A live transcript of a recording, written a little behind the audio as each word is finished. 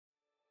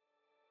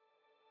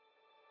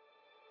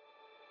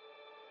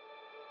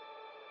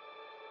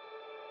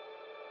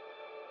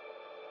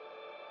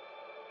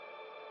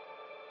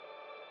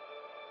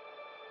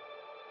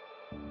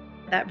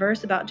that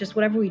verse about just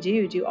whatever we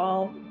do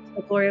all to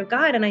the glory of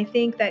God. And I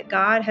think that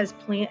God has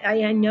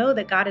I know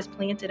that God has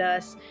planted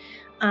us.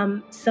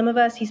 Some of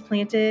us He's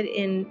planted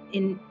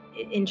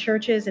in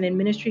churches and in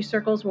ministry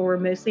circles where we're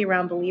mostly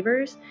around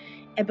believers,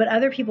 but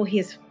other people He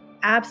has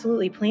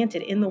absolutely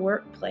planted in the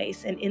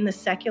workplace and in the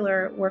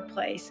secular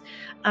workplace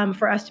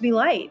for us to be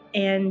light.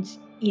 And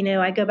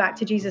I go back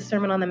to Jesus'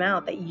 Sermon on the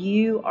Mount, that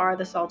you are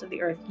the salt of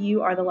the earth,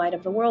 you are the light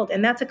of the world,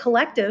 and that's a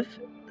collective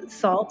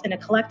salt and a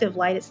collective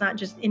light. It's not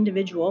just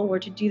individual. We're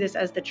to do this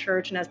as the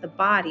church and as the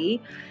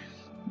body,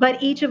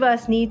 but each of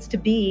us needs to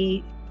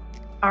be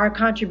our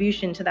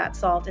contribution to that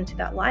salt and to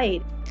that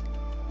light.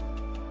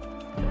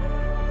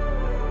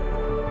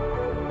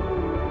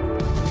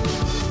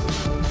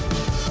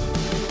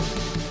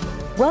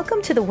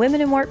 Welcome to the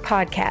Women in Work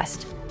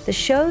podcast, the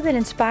show that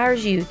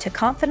inspires you to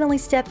confidently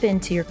step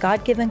into your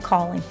God-given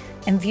calling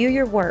and view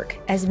your work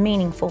as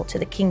meaningful to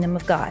the kingdom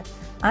of God.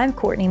 I'm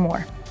Courtney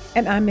Moore.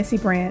 And I'm Missy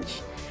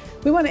Branch.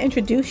 We want to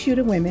introduce you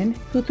to women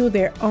who, through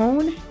their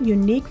own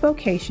unique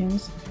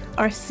vocations,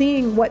 are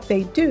seeing what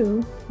they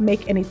do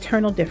make an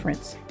eternal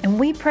difference. And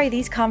we pray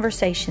these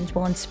conversations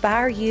will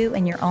inspire you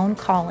in your own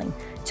calling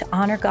to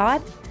honor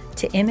God,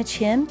 to image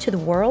Him to the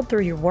world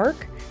through your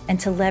work, and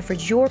to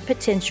leverage your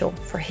potential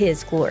for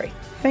His glory.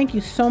 Thank you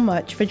so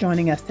much for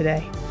joining us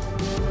today.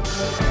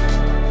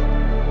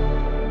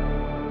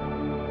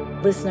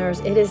 Listeners,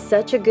 it is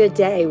such a good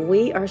day.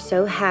 We are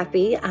so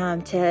happy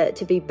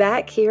to be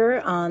back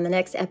here on the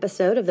next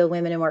episode of the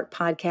Women in Work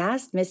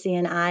podcast. Missy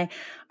and I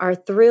are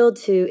thrilled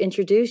to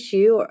introduce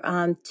you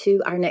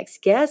to our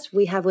next guest.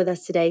 We have with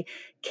us today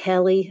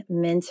Kelly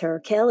Minter.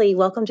 Kelly,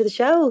 welcome to the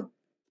show.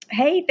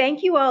 Hey,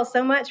 thank you all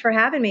so much for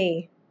having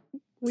me.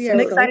 I'm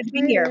excited to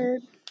be here.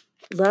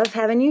 Love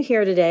having you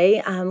here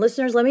today.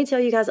 Listeners, let me tell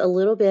you guys a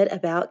little bit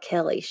about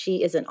Kelly.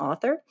 She is an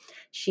author,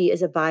 she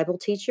is a Bible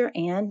teacher,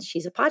 and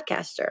she's a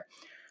podcaster.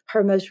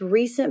 Her most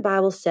recent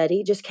Bible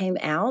study just came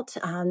out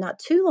not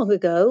too long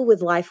ago with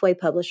Lifeway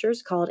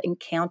Publishers called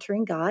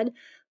Encountering God,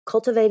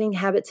 Cultivating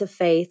Habits of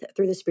Faith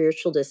Through the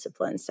Spiritual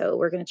Disciplines. So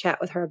we're going to chat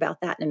with her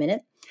about that in a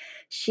minute.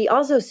 She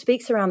also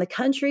speaks around the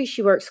country.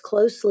 She works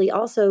closely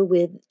also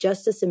with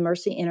Justice and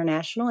Mercy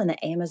International in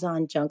the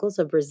Amazon jungles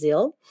of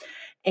Brazil.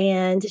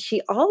 And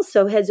she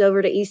also heads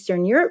over to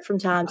Eastern Europe from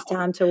time to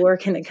time to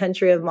work in the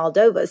country of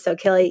Moldova. So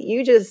Kelly,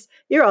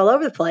 you're all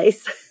over the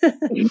place.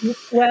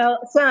 Well,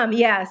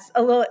 yes,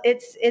 a little.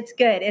 It's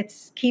good. It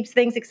keeps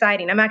things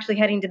exciting. I'm actually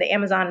heading to the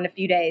Amazon in a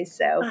few days.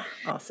 So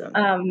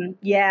awesome.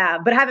 Yeah,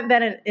 but I haven't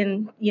been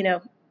in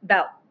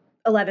about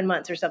 11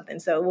 months or something.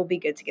 So it will be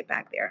good to get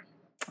back there.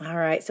 All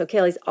right. So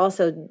Kelly's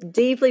also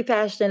deeply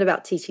passionate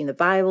about teaching the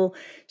Bible.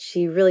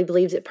 She really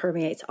believes it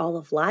permeates all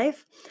of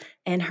life.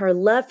 And her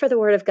love for the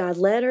Word of God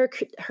led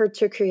her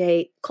to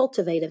create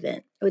Cultivate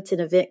event. It's an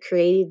event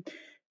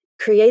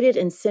created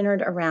and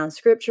centered around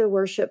scripture,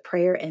 worship,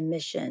 prayer, and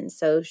mission.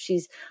 So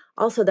she's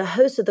also the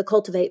host of the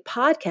Cultivate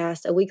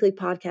podcast, a weekly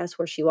podcast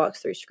where she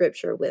walks through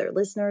scripture with her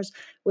listeners,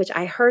 which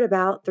I heard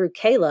about through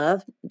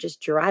K-Love,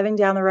 just driving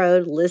down the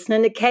road,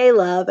 listening to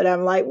K-Love. And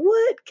I'm like,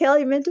 what?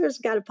 Kelly Minter's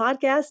got a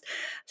podcast?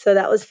 So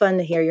that was fun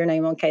to hear your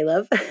name on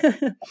K-Love.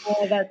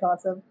 Oh, that's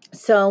awesome.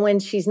 So when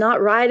she's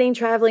not writing,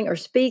 traveling, or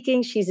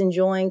speaking, she's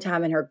enjoying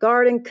time in her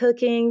garden,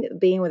 cooking,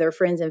 being with her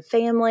friends and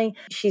family.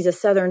 She's a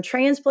Southern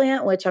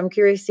transplant, which I'm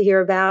curious to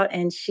hear about.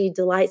 And she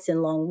delights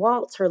in long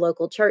walks, her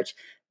local church,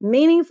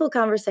 meaningful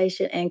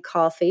conversation, and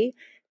coffee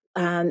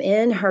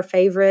in her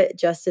favorite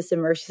Justice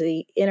and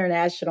Mercy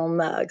International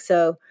mug.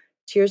 So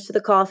cheers to the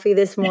coffee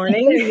this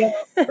morning.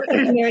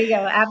 There you go.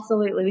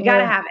 Absolutely. We got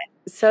to have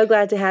it. So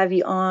glad to have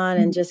you on,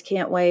 and just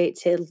can't wait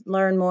to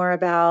learn more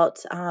about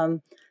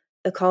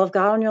the call of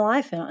God on your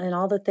life and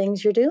all the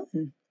things you're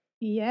doing.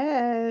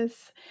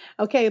 Yes.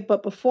 Okay,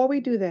 but before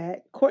we do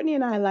that, Courtney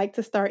and I like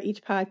to start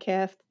each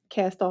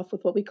podcast off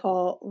with what we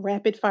call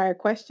rapid fire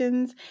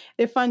questions.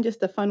 They're fun,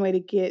 just a fun way to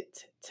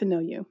get to know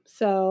you.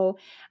 So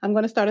I'm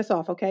going to start us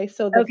off, okay?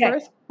 So the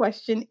first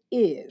question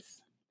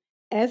is,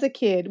 as a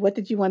kid, what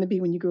did you want to be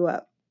when you grew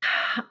up?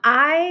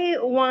 I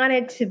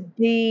wanted to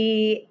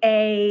be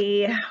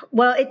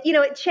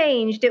it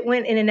changed. It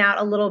went in and out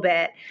a little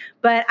bit,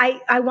 but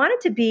I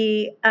wanted to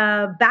be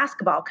a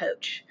basketball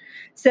coach.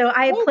 So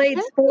I played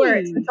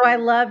sports, and so I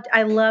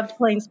loved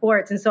playing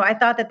sports. And so I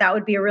thought that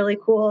would be a really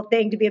cool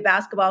thing to be a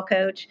basketball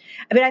coach.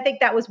 I mean, I think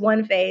that was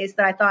one phase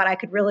that I thought I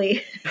could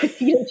really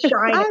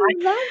shine. I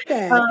love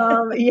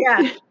that.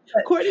 Yeah.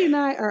 Courtney and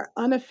I are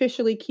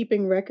unofficially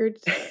keeping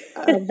records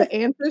of the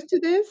answers to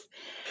this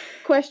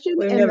question.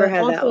 We've never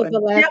had that one. The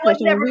last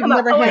question. We've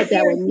never had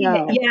that one.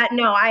 No. Yeah,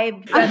 no,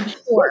 I'm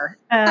sure.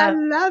 I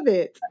love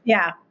it.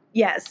 Yeah.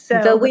 Yes. So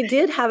though we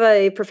did have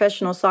a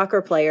professional soccer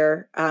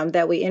player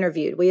that we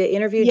interviewed. We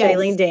interviewed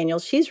Jaylene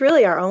Daniels. She's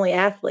really our only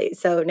athlete.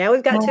 So now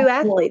we've got two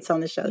athletes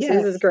on the show. So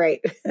this is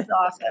great. That's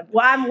awesome.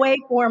 Well, I'm way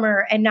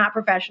former and not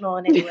professional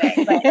in any way.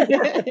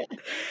 But.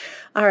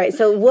 All right.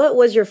 So what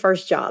was your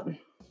first job?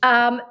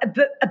 A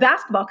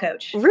basketball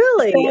coach.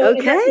 Really? So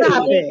Okay.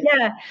 Stop it.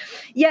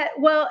 yeah.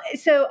 Well,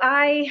 so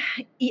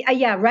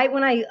right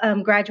when I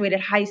graduated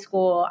high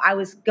school, I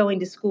was going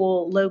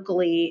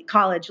to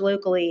college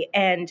locally,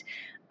 and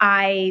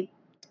I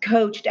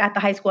coached at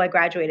the high school I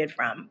graduated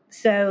from.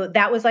 So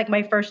that was like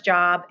my first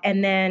job,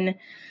 and then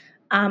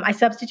I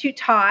substitute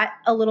taught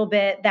a little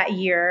bit that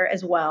year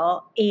as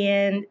well.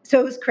 And so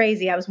it was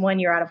crazy. I was 1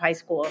 year out of high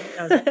school.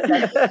 I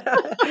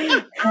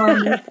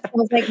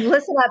was like,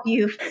 listen up,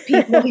 you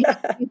people, you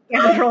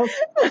scoundrels.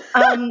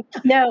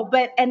 No,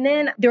 and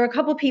then there were a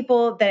couple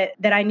people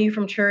that I knew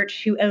from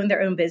church who owned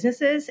their own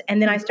businesses.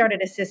 And then I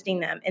started assisting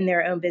them in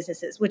their own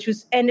businesses, which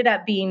ended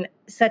up being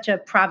such a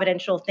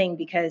providential thing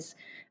because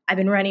I've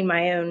been running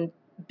my own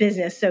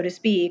business, so to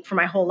speak, for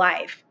my whole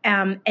life.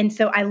 And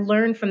so I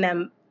learned from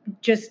them.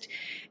 Just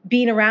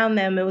being around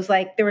them, it was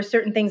like there were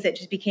certain things that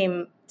just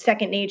became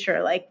second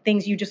nature, like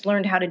things you just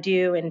learned how to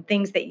do and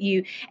things that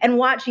and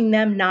watching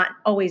them not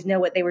always know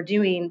what they were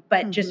doing,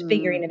 but just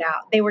figuring it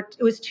out. It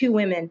was two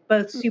women,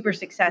 both super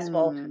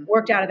successful,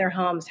 worked out of their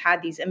homes,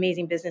 had these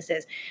amazing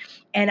businesses.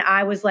 And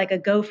I was like a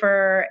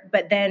gopher,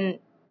 but then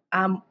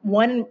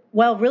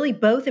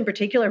both in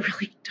particular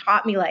really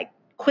taught me like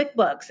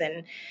QuickBooks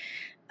and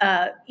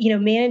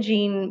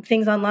managing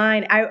things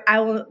online.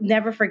 I will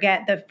never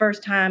forget the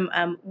first time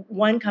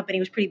one company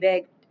was pretty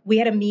big. We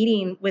had a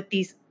meeting with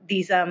these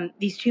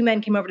two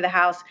men came over to the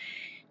house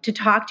to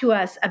talk to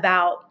us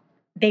about,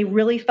 they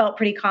really felt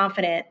pretty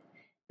confident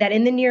that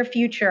in the near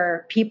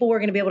future, people were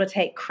going to be able to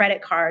take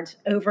credit cards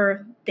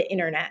over the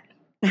internet.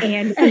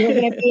 And we were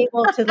going to be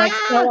able to like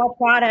sell our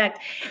product.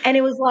 And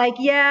it was like,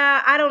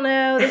 yeah, I don't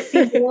know. This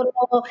seems a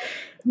little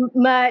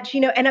much,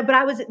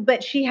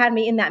 but she had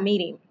me in that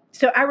meeting.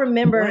 So I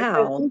remember it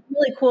was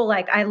really cool.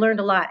 Like I learned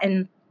a lot.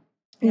 And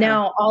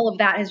now all of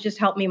that has just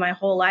helped me my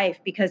whole life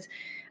because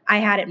I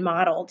had it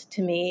modeled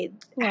to me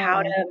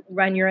how to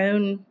run your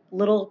own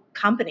little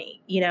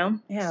company, Yeah,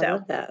 so. I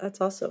love that.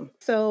 That's awesome.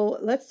 So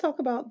let's talk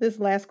about this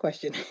last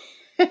question.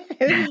 This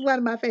is one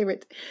of my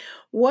favorites.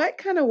 What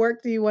kind of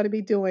work do you want to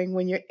be doing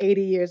when you're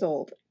 80 years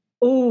old?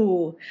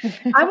 Ooh,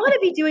 I want to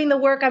be doing the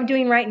work I'm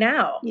doing right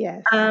now.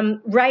 Yes.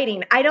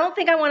 Writing. I don't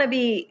think I want to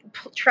be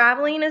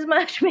traveling as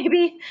much,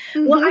 maybe.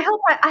 Well, I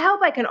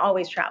hope I can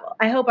always travel.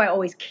 I hope I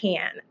always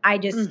can.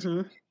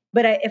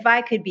 But if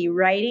I could be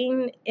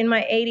writing in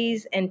my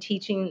 80s and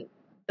teaching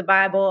the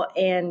Bible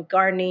and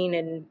gardening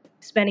and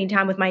spending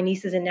time with my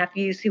nieces and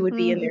nephews who would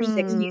be in their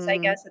 60s, I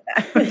guess,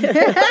 at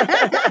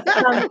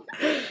that,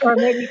 or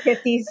maybe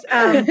 50s.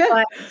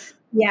 But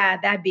yeah,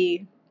 that'd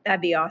be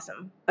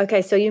awesome.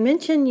 Okay, so you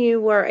mentioned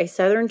you were a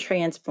Southern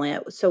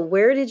transplant. So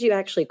where did you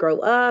actually grow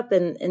up?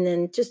 And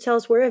then just tell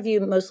us, where have you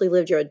mostly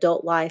lived your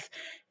adult life?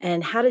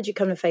 And how did you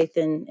come to faith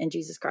in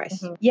Jesus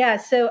Christ? Yeah,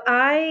 so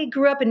I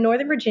grew up in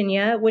Northern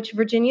Virginia, which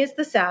Virginia is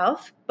the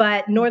South,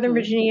 but Northern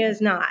Virginia is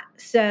not.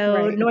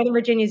 So Northern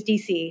Virginia is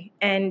DC,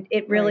 and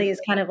it really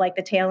is kind of like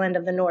the tail end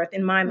of the North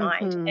in my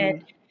mind.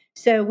 And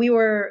so we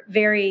were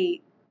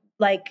it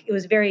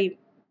was very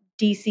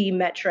DC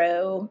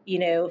metro,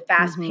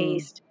 fast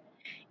paced.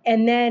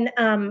 And then,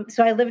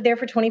 so I lived there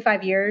for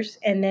 25 years.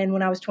 And then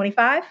when I was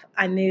 25,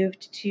 I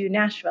moved to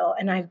Nashville,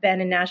 and I've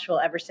been in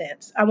Nashville ever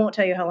since. I won't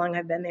tell you how long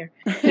I've been there.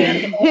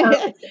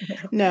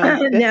 No,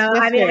 I mean,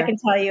 fair. I can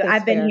tell you, That's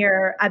I've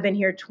been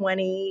here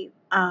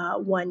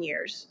 21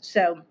 years.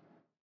 So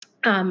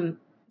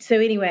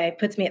anyway, it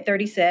puts me at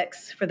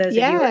 36 for those of you.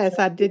 Yes,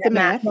 I did the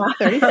math.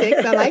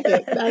 36. I like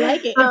it. I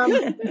like it.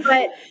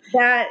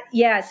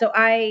 So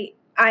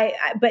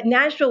but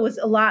Nashville was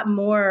a lot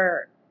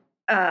more,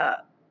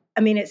 I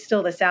mean, it's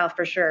still the South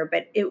for sure,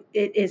 but it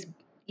is,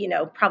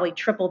 probably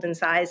tripled in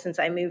size since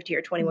I moved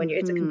here 21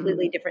 years. It's a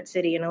completely different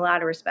city in a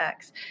lot of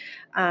respects.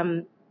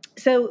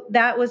 So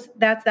that's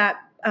that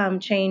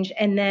change.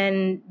 And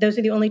then those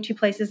are the only two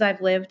places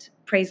I've lived.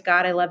 Praise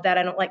God. I love that.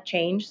 I don't like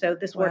change. So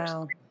this works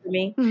for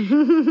me.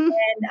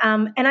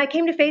 And I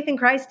came to faith in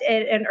Christ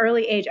at an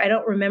early age. I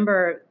don't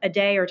remember a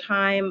day or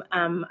time.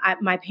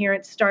 My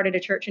parents started a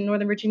church in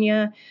Northern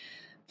Virginia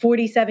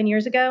 48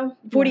 years ago,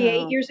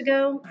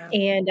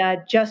 and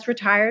just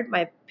retired.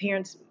 My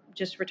parents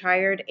just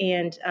retired,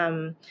 and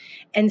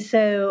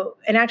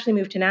actually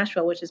moved to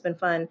Nashville, which has been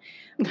fun.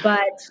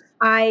 But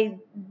I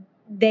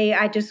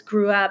just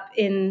grew up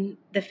in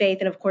the faith,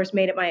 and of course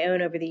made it my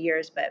own over the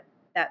years. But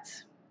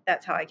that's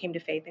how I came to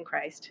faith in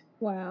Christ.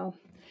 Wow.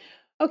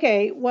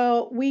 Okay,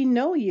 well, we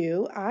know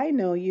you. I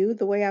know you.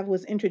 The way I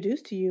was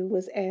introduced to you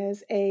was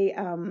as a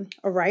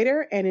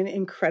writer and an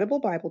incredible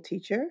Bible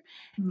teacher.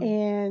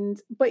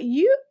 But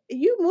you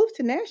moved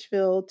to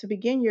Nashville to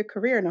begin your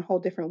career in a whole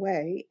different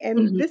way.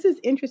 And this is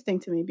interesting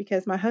to me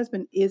because my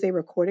husband is a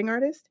recording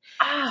artist.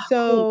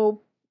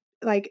 So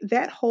like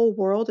that whole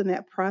world and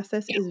that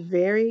process is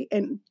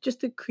and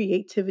just the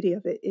creativity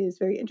of it is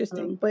very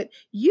interesting. But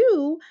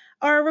you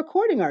are a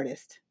recording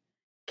artist.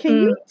 Can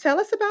you tell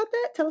us about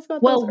that? Tell us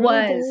about those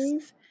early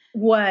days.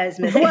 Was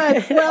Miss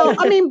Well,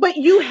 I mean, but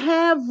you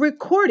have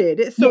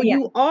recorded, so Yeah.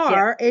 you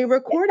are a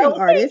recording Oh,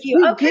 thank artist. you.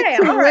 You get Okay.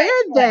 to All wear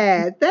right.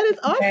 that. That is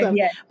Okay. awesome.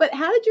 Yeah. But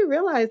how did you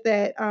realize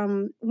that,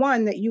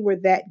 one, that you were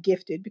that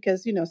gifted?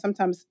 Because,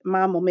 sometimes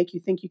mom will make you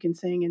think you can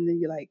sing and then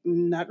you're like,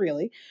 not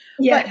really.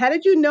 But Yeah. how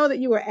did you know that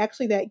you were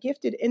actually that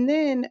gifted? And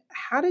then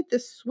how did the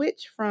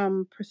switch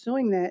from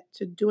pursuing that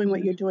to doing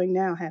what you're doing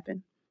now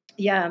happen?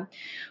 Yeah.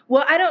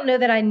 Well, I don't know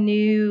that I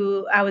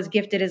knew I was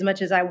gifted as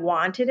much as I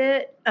wanted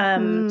it.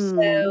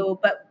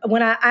 But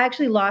when I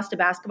actually lost a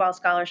basketball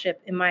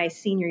scholarship in my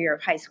senior year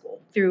of high school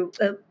through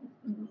a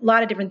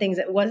lot of different things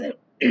that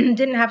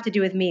didn't have to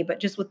do with me, but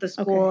just with the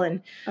school, Okay.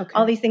 and Okay.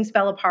 all these things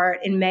fell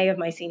apart in May of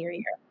my senior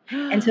year.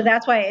 And so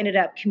that's why I ended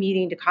up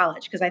commuting to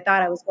college, because I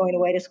thought I was going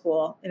away to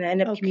school, and I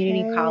ended up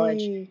commuting to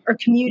college.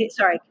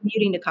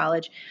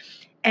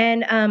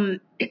 And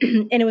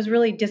and it was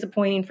really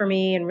disappointing for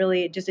me and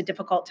really just a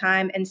difficult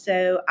time. And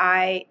so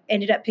I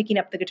ended up picking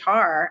up the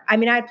guitar. I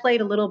mean, I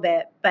played a little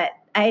bit, but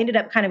I ended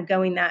up kind of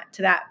going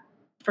to that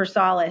for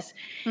solace.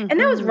 And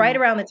that was right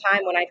around the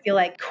time when I feel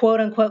like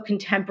quote unquote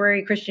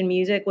contemporary Christian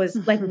music was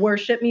like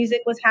worship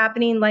music was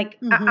happening. Like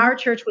our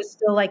church was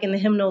still like in the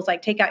hymnals,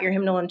 like take out your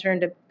hymnal and turn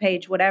to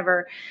page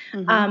whatever.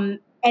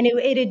 And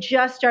it had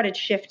just started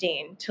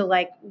shifting to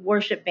like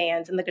worship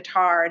bands and the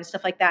guitar and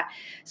stuff like that.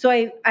 So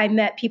I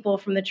met people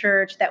from the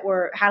church that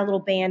had a little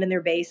band in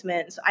their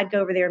basement. So I'd go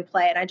over there and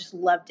play, and I just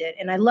loved it.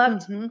 And I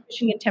loved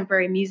Christian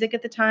contemporary music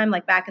at the time,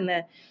 like back in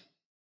the,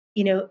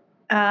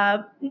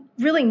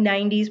 really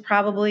 90s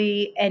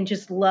probably, and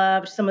just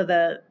loved some of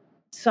the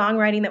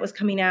songwriting that was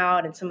coming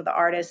out and some of the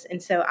artists.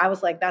 And so I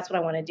was like, that's what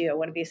I want to do. I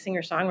want to be a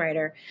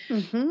singer-songwriter.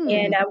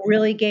 And I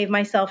really gave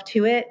myself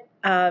to it.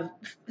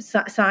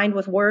 Signed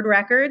with Word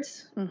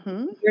Records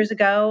years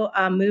ago,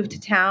 moved to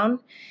town,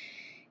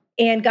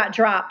 and got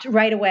dropped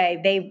right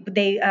away. They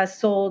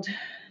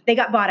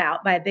got bought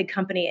out by a big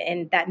company,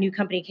 and that new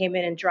company came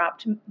in and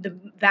dropped the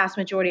vast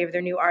majority of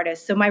their new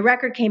artists. So my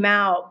record came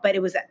out, but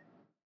it was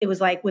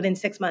like within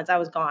 6 months I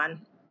was gone.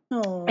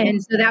 Oh.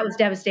 And so that was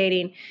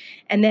devastating.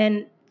 And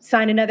then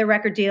signed another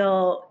record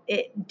deal.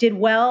 It did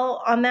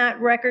well on that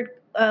record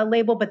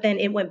label, but then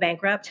it went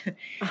bankrupt.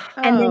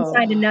 And then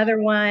signed another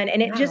one.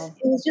 And it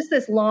was just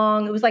this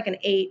long, it was like an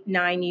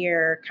 8-9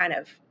 year kind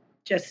of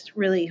just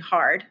really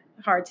hard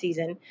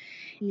season.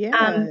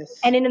 Yes.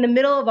 And in the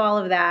middle of all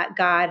of that,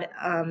 God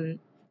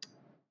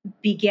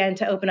began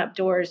to open up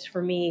doors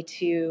for me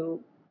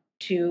to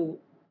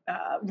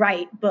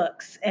write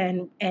books.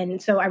 And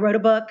so I wrote a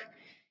book,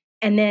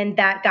 and then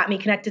that got me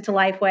connected to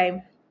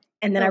Lifeway.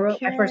 And then I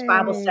wrote my first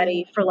Bible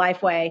study for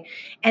Lifeway.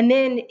 And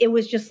then it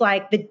was just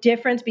like the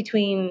difference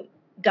between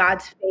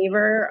God's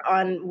favor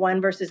on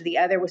one versus the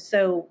other was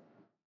so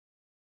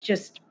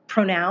just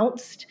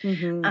pronounced.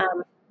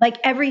 Like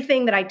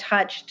everything that I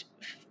touched,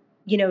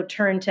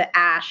 turned to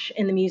ash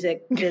in the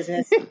music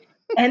business.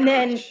 And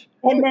then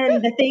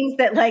the things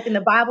that, like, in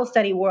the Bible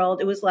study world,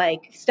 it was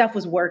like stuff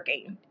was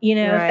working, if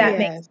that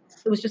makes sense.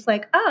 It was just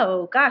like,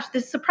 oh gosh,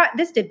 this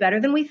did better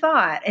than we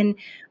thought. And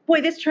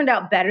boy, this turned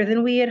out better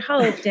than we had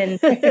hoped. And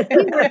we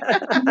were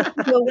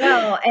so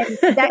well. And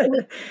that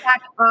was the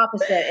exact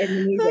opposite in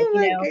the music,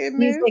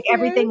 music,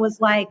 everything was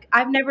like,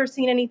 I've never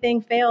seen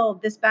anything fail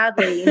this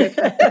badly.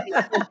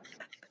 That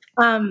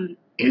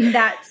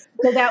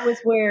was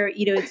where,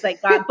 it's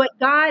like God, but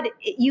God,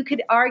 you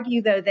could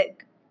argue though that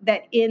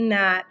in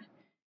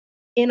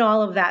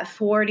all of that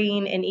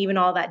thwarting and even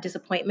all that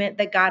disappointment,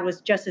 that God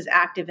was just as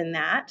active in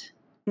that.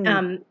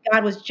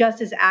 God was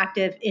just as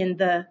active in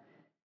the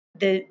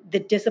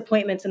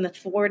disappointments and the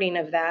thwarting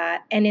of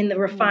that, and in the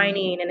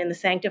refining and in the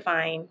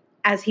sanctifying,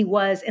 as he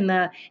was in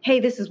the, hey,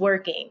 this is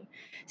working.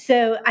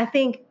 So I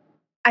think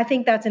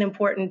that's an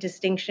important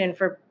distinction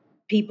for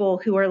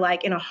people who are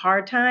like in a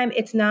hard time.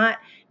 It's not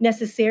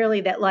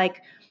necessarily that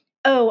like,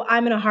 oh,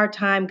 I'm in a hard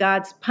time,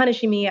 God's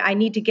punishing me, I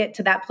need to get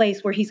to that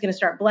place where he's going to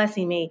start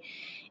blessing me.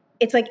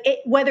 It's like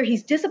whether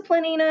he's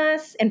disciplining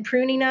us and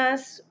pruning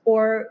us,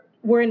 or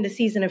we're in the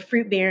season of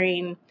fruit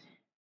bearing,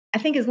 I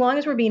think as long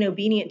as we're being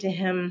obedient to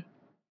him,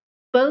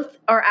 both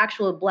are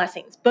actual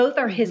blessings. Both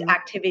are his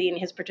activity and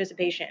his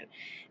participation,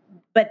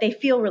 but they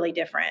feel really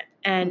different.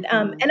 And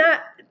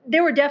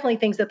there were definitely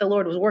things that the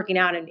Lord was working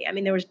out in me. I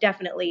mean, there was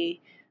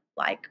definitely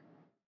like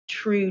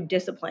true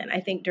discipline, I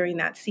think, during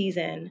that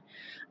season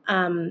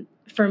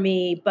for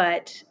me.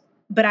 But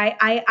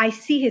I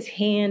see his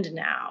hand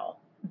now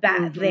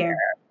back there.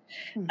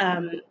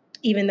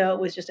 Even though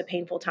it was just a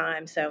painful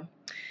time. So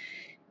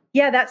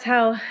yeah, that's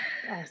how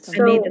I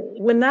made the.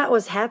 When that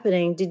was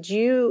happening, did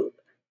you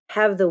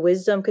have the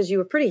wisdom, because you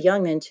were pretty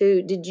young then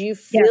too, did you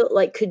feel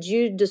like, could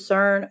you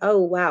discern, oh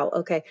wow,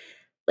 okay,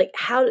 like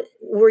how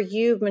were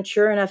you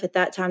mature enough at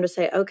that time to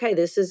say, okay,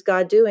 this is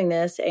God doing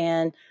this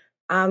and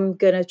I'm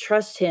gonna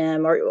trust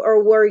him,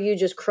 or were you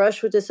just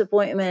crushed with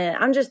disappointment?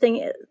 I'm just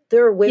thinking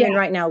there are women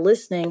right now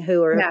listening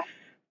who are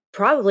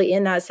probably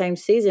in that same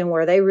season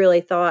where they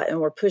really thought and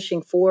were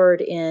pushing forward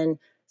in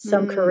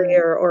some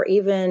career, or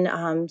even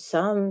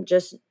some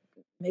just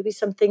maybe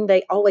something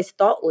they always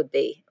thought would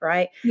be,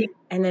 right? Yeah.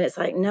 And then it's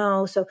like,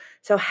 no. So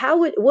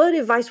what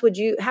advice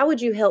how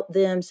would you help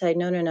them say,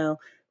 no,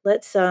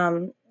 let's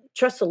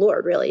trust the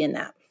Lord really in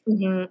that?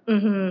 Mm-hmm,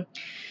 mm-hmm.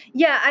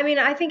 Yeah, I mean,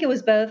 I think it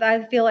was both.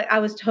 I feel like I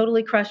was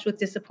totally crushed with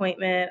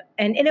disappointment.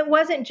 And it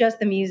wasn't just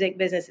the music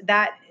business.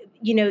 That,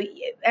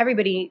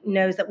 everybody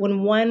knows that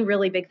when one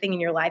really big thing in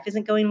your life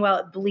isn't going well,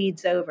 it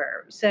bleeds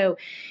over. So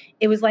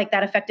it was like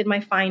that affected my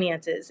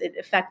finances. It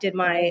affected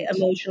my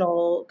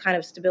emotional kind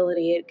of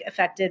stability. It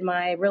affected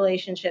my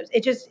relationships.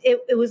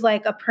 It was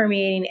like a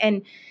permeating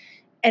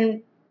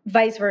and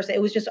vice versa.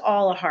 It was just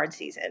all a hard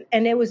season.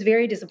 And it was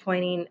very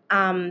disappointing.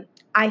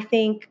 I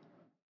think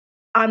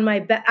on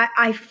my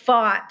I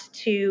fought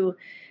to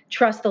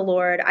trust the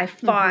Lord. I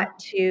fought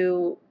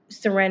to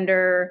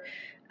surrender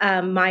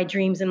my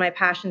dreams and my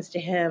passions to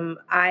Him.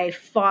 I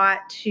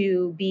fought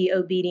to be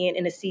obedient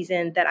in a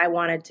season that I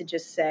wanted to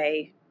just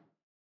say,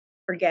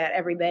 forget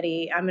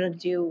everybody. I'm going to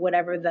do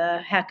whatever the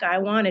heck I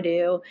want to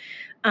do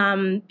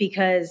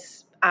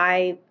because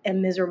I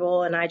am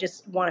miserable and I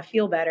just want to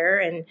feel better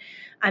and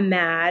I'm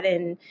mad.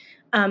 And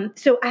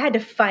so I had to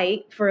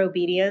fight for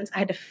obedience. I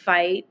had to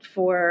fight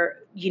for,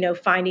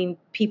 finding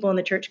people in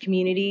the church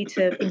community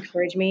to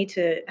encourage me,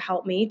 to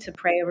help me, to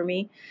pray over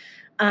me.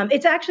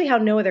 It's actually how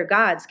No Other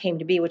Gods came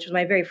to be, which was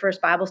my very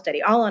first Bible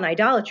study, all on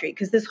idolatry,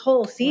 because this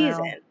whole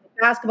season,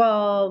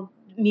 basketball,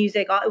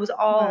 music, it was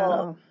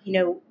all,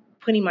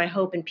 putting my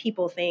hope in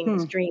people,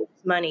 things, dreams,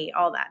 money,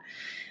 all that,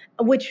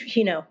 which,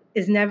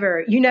 is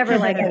never, you never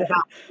like it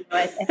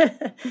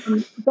about.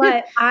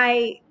 But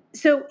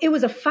so it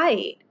was a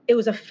fight. It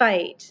was a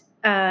fight,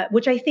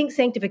 which I think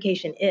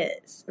sanctification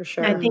is. For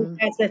sure. I think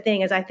that's the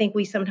thing is I think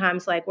we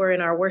sometimes we're in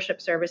our worship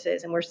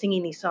services and we're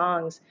singing these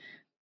songs,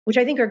 which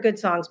I think are good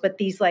songs, but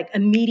these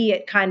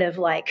immediate kind of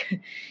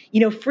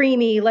free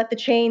me, let the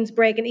chains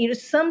break. And,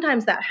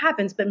 sometimes that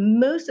happens, but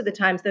most of the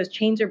times those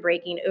chains are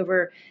breaking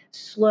over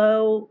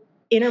slow,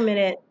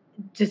 intermittent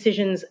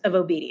decisions of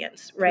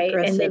obedience, right?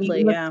 And then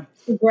you look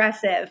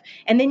progressive.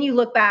 And then you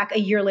look back a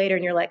year later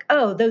and you're like,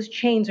 oh, those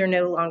chains are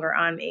no longer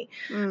on me.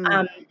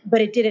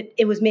 But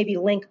it was maybe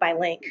link by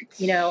link,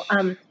 So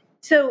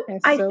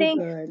That's I so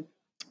think good.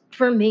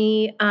 For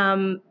me,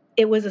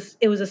 it was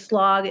a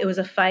slog, it was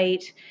a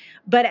fight,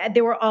 but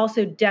there were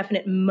also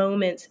definite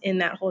moments in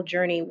that whole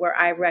journey where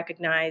I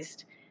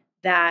recognized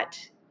that,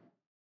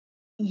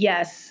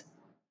 yes,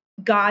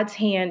 God's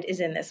hand is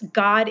in this.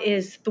 God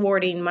is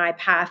thwarting my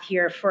path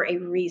here for a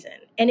reason.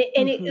 And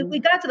we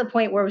got to the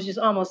point where it was just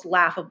almost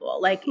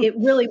laughable. It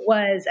really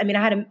was. I mean,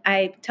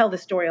 I tell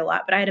this story a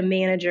lot, but I had a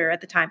manager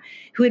at the time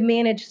who had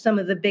managed some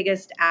of the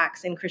biggest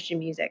acts in Christian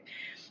music.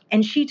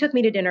 And she took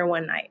me to dinner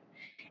one night.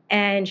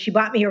 And she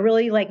bought me a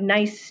really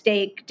nice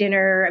steak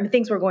dinner. I mean,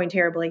 things were going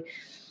terribly,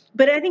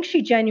 but I think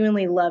she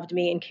genuinely loved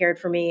me and cared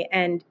for me.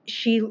 And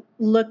she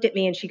looked at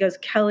me and she goes,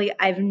 Kelly,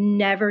 I've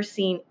never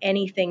seen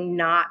anything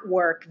not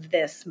work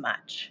this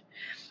much.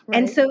 Right.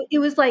 And so it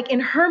was in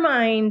her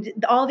mind,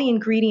 all the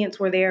ingredients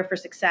were there for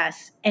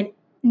success and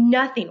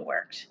nothing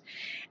worked.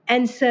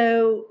 And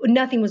so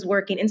nothing was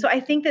working. And so I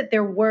think that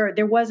there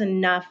was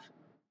enough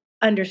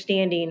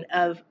understanding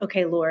of,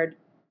 okay, Lord,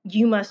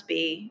 you must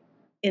be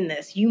in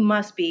this. You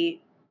must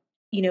be,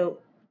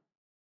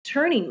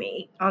 turning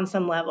me on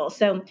some level.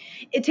 So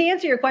to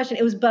answer your question,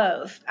 it was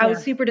both. I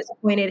was super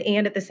disappointed.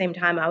 And at the same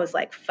time, I was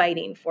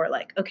fighting for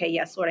okay,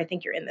 yes, Lord, I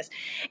think you're in this.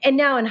 And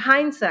now in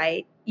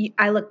hindsight,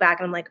 I look back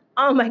and I'm like,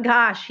 oh my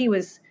gosh, he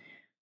was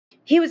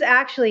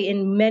actually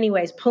in many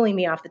ways pulling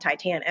me off the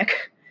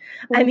Titanic.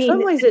 Well, in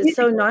some ways it's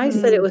so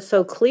nice that it was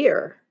so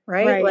clear.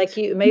 Right?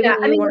 You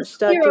weren't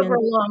stuck in over a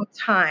long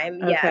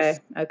time. Yes.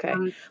 Okay.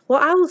 Well,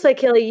 I will say,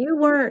 Kelly, you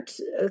weren't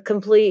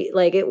complete.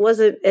 It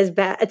wasn't as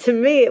bad to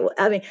me.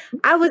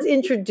 I was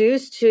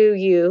introduced to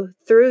you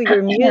through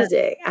your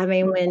music. I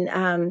mean,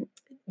 when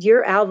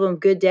your album,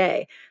 Good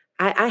Day,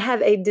 I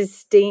have a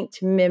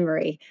distinct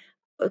memory.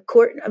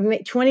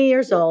 20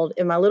 years old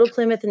in my little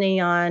Plymouth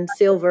Neon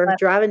Silver,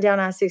 driving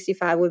down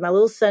I-65 with my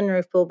little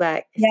sunroof pulled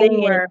back,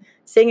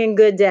 singing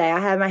Good Day.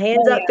 I had my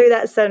hands up through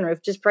that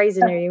sunroof, just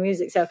praising your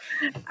music. So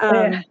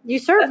you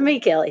served me,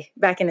 Kelly,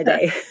 back in the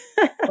day.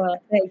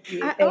 Well, thank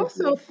you. I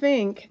also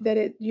think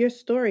that your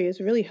story is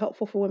really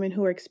helpful for women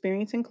who are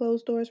experiencing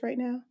closed doors right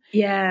now.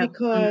 Yeah.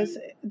 Because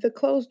the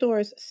closed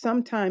doors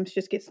sometimes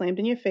just get slammed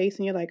in your face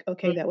and you're like,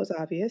 okay, that was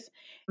obvious.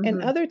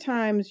 And other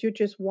times you're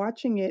just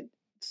watching it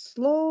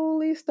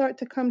slowly start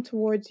to come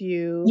towards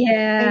you.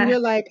 Yeah. And you're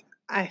like,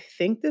 I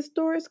think this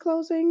door is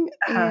closing.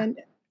 And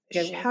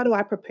how do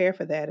I prepare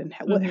for that? And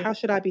how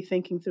should I be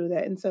thinking through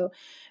that? And so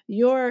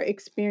your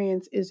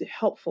experience is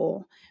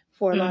helpful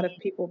for a lot of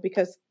people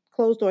because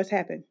closed doors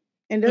happen.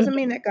 And it doesn't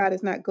mean that God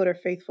is not good or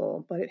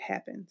faithful, but it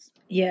happens.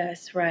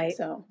 Yes, right.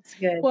 So it's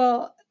good.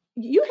 Well,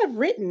 you have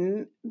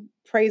written,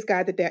 praise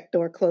God, that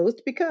door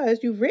closed, because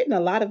you've written a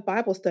lot of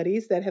Bible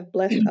studies that have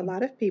blessed a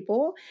lot of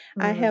people.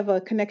 I have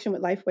a connection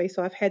with Lifeway,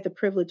 so I've had the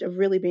privilege of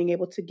really being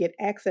able to get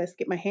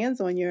my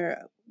hands on your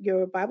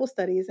Bible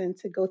studies and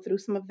to go through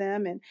some of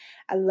them. And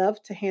I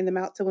love to hand them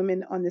out to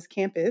women on this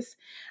campus.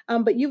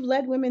 But you've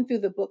led women through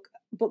the book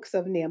books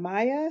of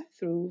Nehemiah,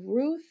 through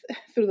Ruth,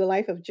 through the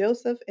life of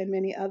Joseph, and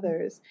many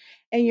others.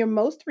 And your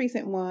most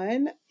recent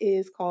one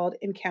is called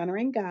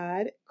Encountering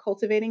God,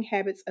 Cultivating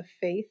Habits of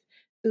Faith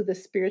Through the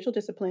Spiritual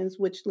Disciplines,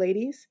 which,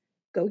 ladies,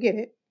 go get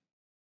it.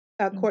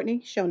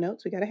 Courtney, show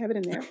notes. We got to have it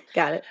in there.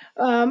 Got it.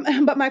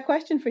 But my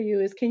question for you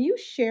is, can you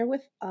share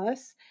with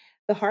us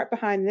the heart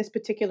behind this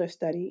particular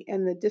study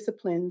and the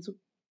disciplines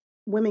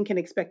women can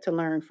expect to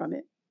learn from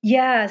it?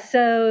 Yeah,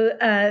 so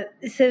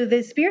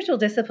the spiritual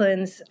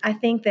disciplines, I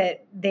think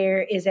that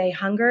there is a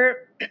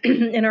hunger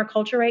in our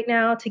culture right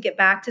now to get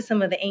back to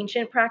some of the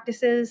ancient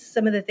practices,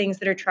 some of the things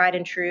that are tried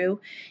and true.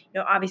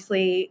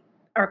 Obviously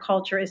our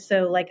culture is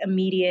so like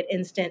immediate,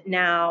 instant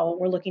now.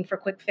 We're looking for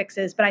quick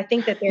fixes, but I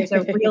think that there's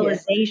a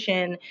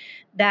realization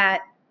that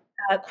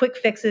quick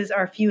fixes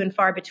are few and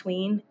far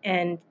between,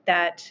 and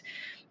that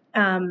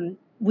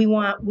we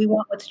want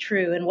what's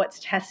true and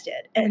what's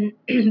tested. And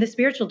the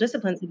spiritual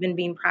disciplines have been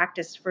being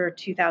practiced for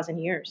 2,000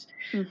 years.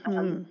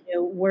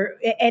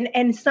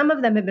 And some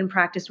of them have been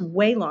practiced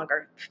way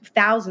longer,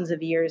 thousands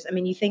of years. I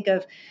mean, you think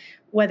of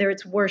whether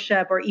it's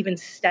worship or even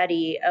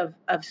study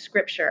of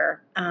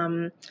scripture,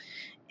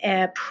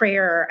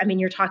 prayer. I mean,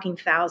 you're talking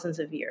thousands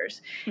of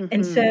years.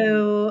 And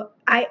so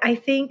I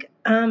think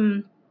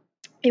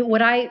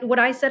what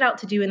I set out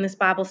to do in this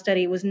Bible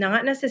study was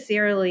not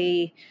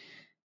necessarily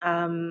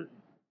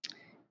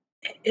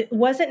it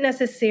wasn't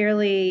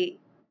necessarily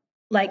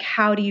like,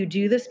 how do you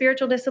do the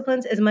spiritual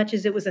disciplines, as much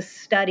as it was a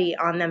study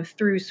on them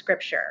through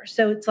scripture.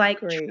 So it's like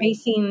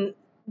tracing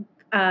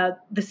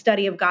the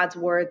study of God's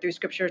word through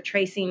scripture,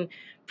 tracing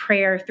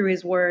prayer through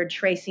his word,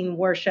 tracing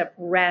worship,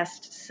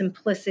 rest,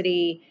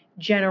 simplicity,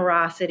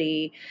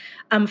 generosity,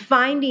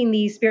 finding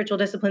these spiritual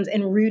disciplines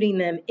and rooting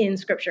them in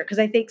scripture. Because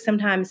I think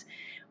sometimes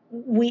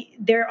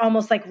they're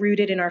almost like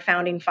rooted in our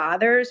founding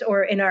fathers,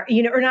 or in our,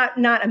 or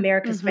not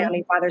America's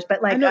founding fathers,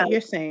 but like, I know what you're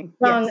saying.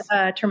 Wrong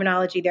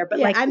terminology there, but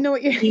like, I know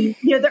what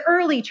you're the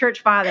early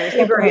church fathers,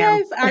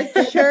 Abraham. Yes,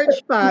 our church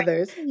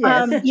fathers.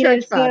 Yes,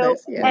 church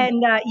fathers. Yes.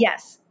 And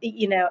yes,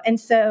 and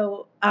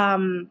so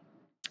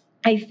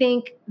I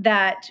think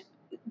that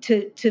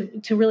to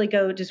really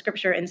go to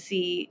scripture and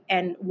see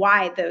and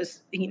why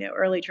those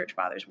early church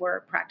fathers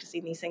were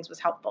practicing these things was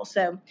helpful.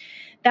 So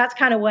that's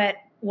kind of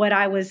what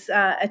I was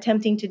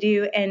attempting to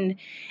do, and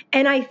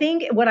I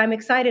think what I'm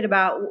excited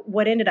about,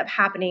 what ended up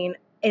happening,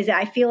 is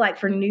I feel like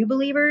for new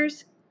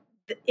believers,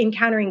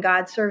 Encountering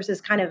God serves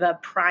as kind of a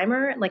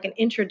primer, like an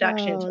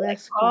introduction to like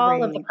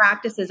all of the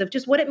practices of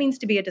just what it means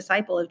to be a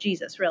disciple of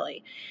Jesus,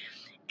 really.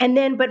 And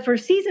then, but for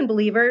seasoned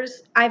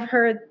believers, I've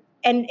heard,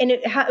 and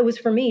it was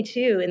for me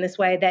too, in this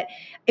way, that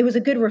it was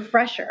a good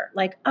refresher.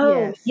 Like,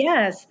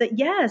 yes,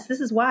 this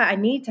is why I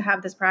need to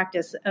have this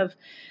practice of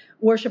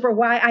worship, or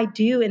why I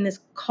do in this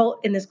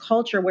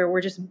culture where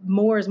we're just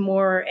more is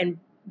more, and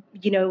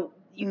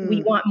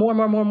we want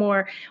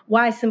more.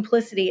 Why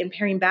simplicity and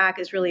paring back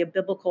is really a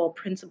biblical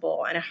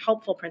principle and a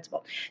helpful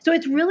principle. So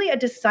it's really a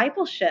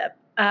discipleship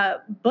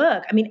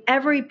book. I mean,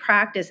 every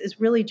practice is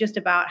really just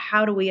about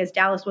how do we, as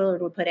Dallas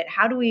Willard would put it,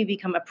 how do we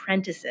become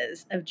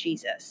apprentices of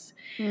Jesus?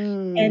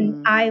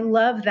 And I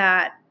love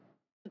that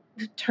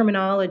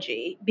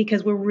terminology,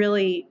 because we're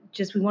really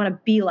we want to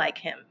be like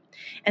him.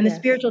 And the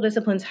spiritual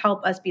disciplines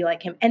help us be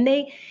like him. And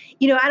they,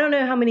 I don't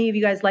know how many of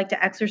you guys like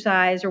to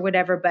exercise or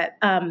whatever, but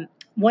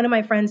one of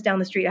my friends down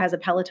the street has a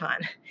Peloton,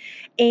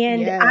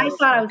 and I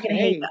thought I was going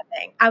to hate that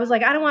thing. I was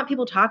like, I don't want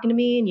people talking to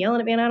me and yelling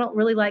at me, and I don't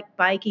really like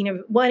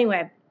biking. Well,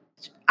 anyway,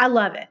 I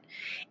love it.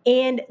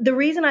 And the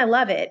reason I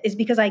love it is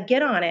because I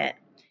get on it,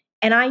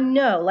 and I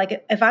know,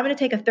 like, if I'm going to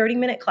take a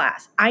 30-minute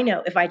class, I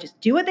know if I just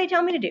do what they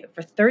tell me to do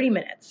for 30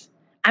 minutes,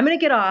 I'm going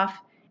to get off,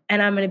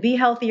 and I'm going to be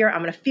healthier.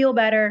 I'm going to feel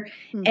better,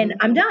 and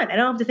I'm done. I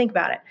don't have to think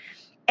about it.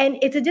 And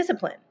it's a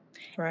discipline.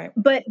 Right.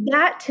 But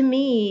that, to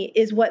me,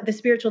 is what the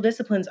spiritual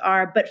disciplines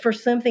are, but for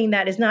something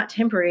that is not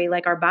temporary,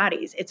 like our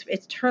bodies. It's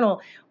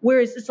eternal.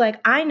 Whereas it's like,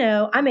 I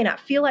know I may not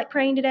feel like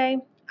praying today.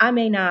 I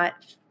may not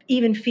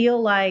even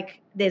feel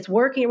like it's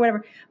working or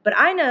whatever. But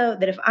I know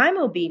that if I'm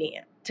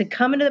obedient to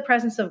come into the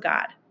presence of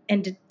God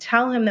and to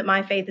tell him that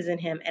my faith is in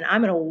him, and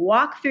I'm going to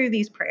walk through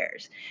these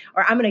prayers,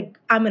 or I'm going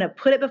to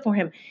put it before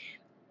him,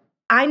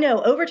 I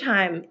know over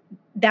time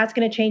that's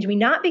going to change me,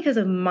 not because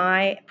of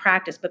my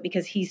practice, but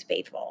because he's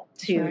faithful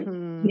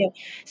to,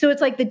 so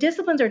it's like the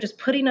disciplines are just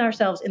putting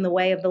ourselves in the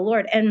way of the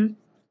Lord. And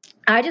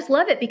I just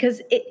love it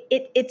because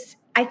it's,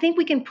 I think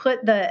we can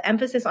put the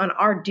emphasis on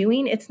our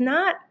doing. It's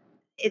not,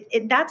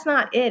 that's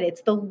not it.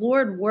 It's the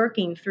Lord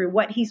working through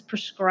what he's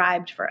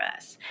prescribed for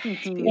us.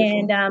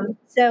 And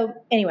so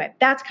anyway,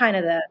 that's kind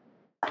of the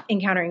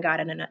Encountering God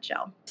in a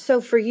nutshell.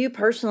 So for you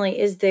personally,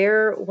 is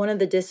there one of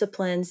the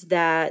disciplines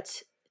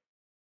that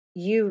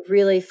you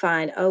really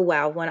find, oh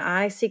wow, when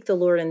I seek the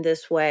Lord in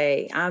this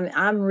way,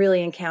 I'm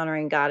really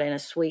encountering God in a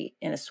sweet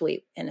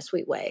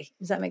way?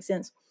 Does that make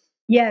sense?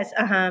 Yes.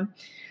 I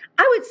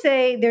would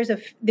say there's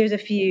a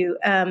few.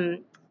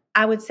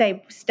 I would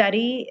say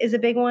study is a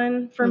big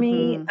one for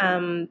me.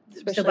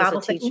 Especially as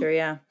a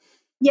teacher,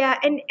 Yeah,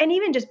 and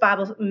even just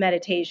Bible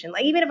meditation,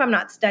 like even if I'm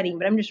not studying,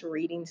 but I'm just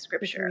reading Just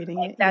scripture, reading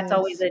like it. that's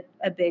always Yes.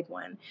 a big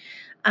one.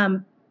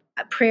 Um,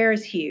 Prayer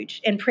is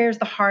huge, and prayer is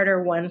the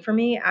harder one for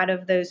me out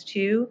of those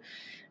two.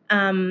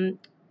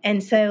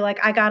 And so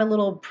like I got a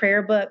little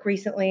prayer book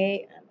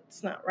recently.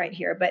 It's not right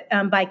here, but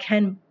by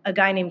a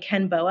guy named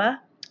Ken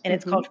Boa, and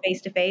it's Mm-hmm. called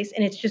Face to Face,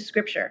 and it's just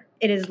scripture.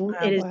 Oh, It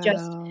is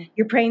just wow.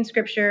 you're praying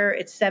scripture.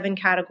 It's 7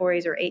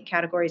 categories or 8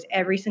 categories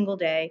every single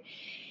day.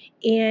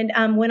 And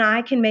when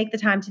I can make the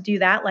time to do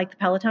that, like the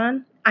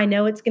Peloton, I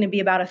know it's going to be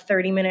about a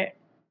 30-minute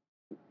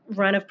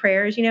run of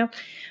prayers,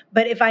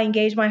 but if I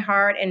engage my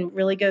heart and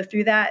really go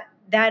through that,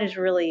 that is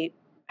really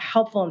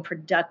helpful and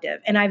productive.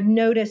 And I've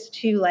noticed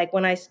too, like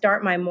when I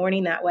start my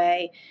morning that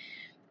way,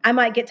 I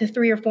might get to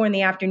 3 or 4 in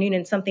the afternoon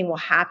and something will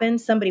happen.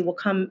 Somebody will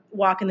come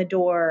walk in the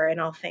door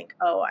and I'll think,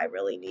 oh, I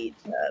really need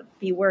to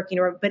be working.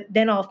 But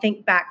then I'll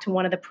think back to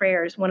one of the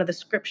prayers, one of the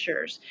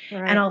scriptures,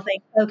 and Right. I'll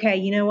think, okay,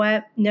 you know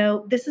what?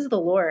 No, this is the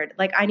Lord.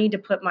 Like I need to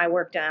put my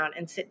work down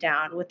and sit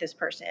down with this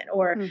person.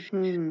 Or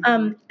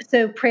Mm-hmm.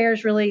 so prayer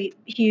is really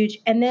huge.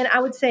 And then I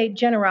would say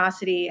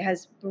generosity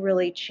has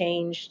really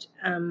changed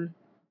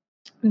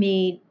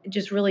me,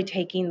 just really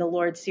taking the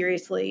Lord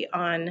seriously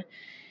on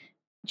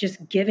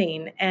just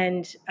giving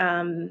and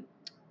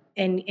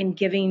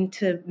giving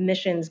to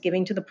missions,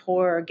 giving to the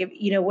poor,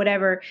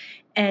 whatever.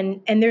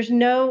 And there's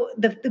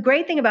the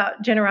great thing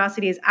about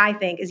generosity is I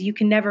think is you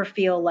can never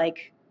feel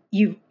like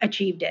you've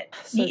achieved it.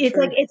 So It's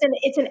like true.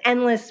 it's an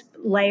endless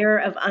layer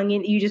of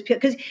onion. You just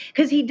because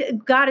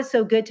God is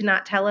so good to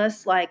not tell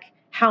us like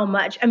how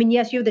much. I mean,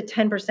 yes, you have the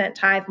 10%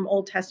 tithe from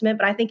Old Testament,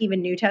 but I think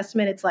even New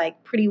Testament, it's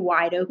like pretty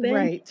wide open,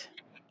 Right.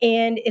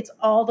 and it's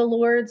all the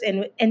Lord's,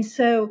 and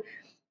so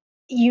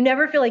you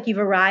never feel like you've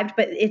arrived,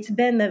 but it's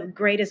been the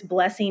greatest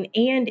blessing,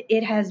 and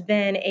it has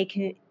been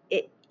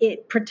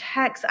it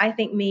protects, I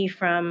think, me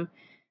from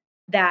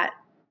that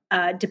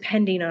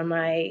depending on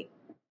my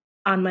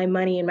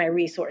money and my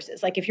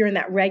resources. Like if you're in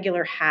that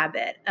regular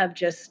habit of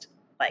just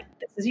like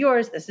this is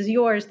yours, this is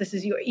yours, this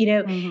is your,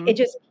 Mm-hmm. it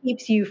just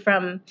keeps you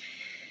from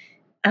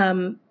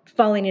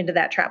falling into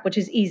that trap, which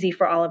is easy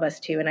for all of us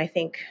too. And I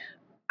think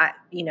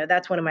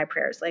that's one of my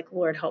prayers. Like,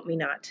 Lord, help me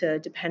not to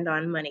depend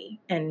on money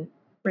and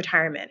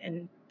retirement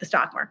and the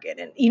stock market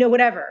and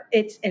whatever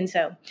and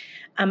so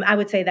I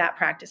would say that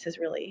practice has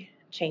really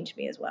changed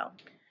me as well.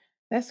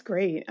 That's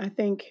great. I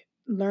think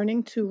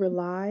learning to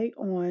rely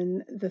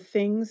on the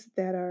things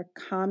that are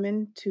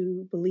common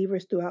to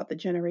believers throughout the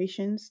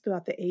generations,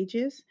 throughout the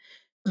ages,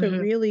 to Hmm.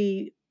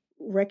 really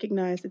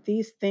recognize that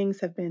these things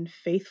have been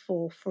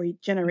faithful for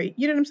generate,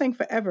 you know what I'm saying,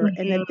 forever,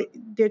 and that Hmm.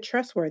 they're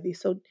trustworthy.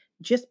 So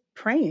just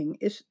praying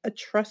is a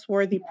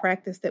trustworthy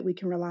practice that we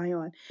can rely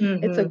on.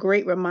 It's a Hmm.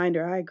 great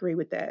reminder. I agree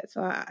with that.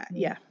 So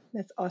yeah,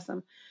 that's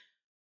awesome.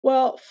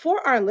 Well,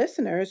 for our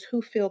listeners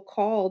who feel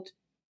called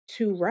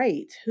to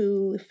write,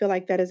 who feel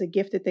like that is a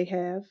gift that they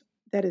have,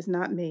 that is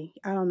not me.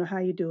 I don't know how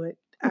you do it.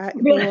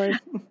 Lord,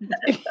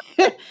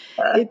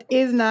 it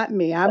is not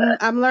me.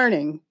 I'm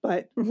learning,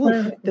 but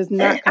woof, it does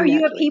not Are come you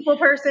a naturally. people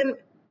person?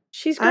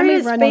 She's I'm great a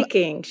at run on.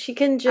 speaking. She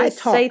can I just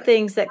say talk.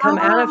 things that come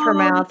out of her Oh,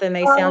 mouth and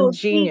they oh, sound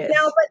see, now, genius.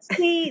 but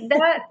see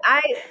that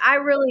I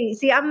really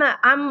see.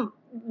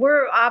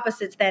 We're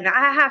opposites. Then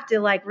I have to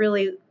like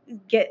really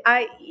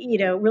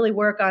really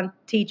work on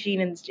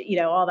teaching and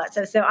all that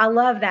stuff. So I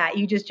love that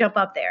you just jump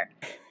up there.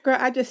 Girl,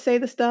 I just say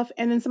the stuff,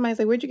 and then somebody's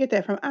like, "Where'd you get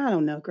that from?" I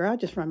don't know, girl. I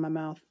just run my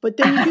mouth. But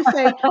then you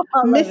say, I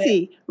love it.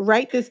 "Missy,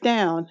 write this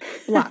down."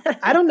 Block.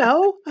 I don't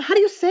know. How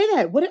do you say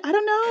that? What? I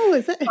don't know.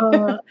 Is Uh,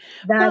 it?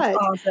 that's But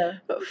awesome.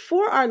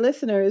 for our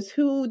listeners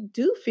who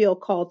do feel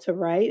called to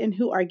write and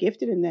who are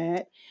gifted in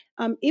that,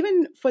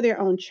 even for their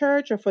own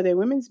church or for their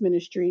women's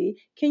ministry,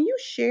 can you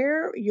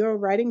share your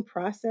writing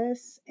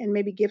process and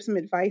maybe give some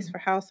advice for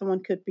how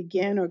someone could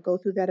begin or go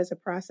through that as a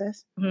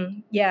process?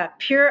 Mhm. Yeah,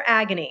 pure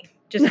agony,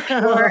 just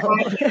pure Oh.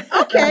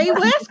 Okay,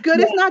 well, that's good.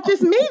 agony. It's not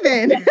just me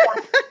then.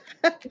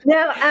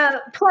 No,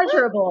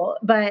 pleasurable,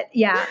 but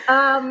yeah.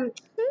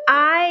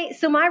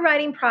 So my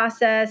writing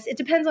process, it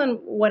depends on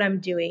what I'm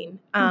doing.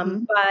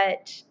 Hmm.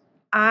 But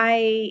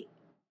I,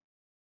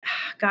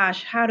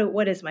 gosh,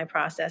 what is my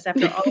process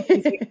after all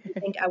these years? You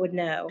think I would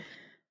know?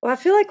 Well, I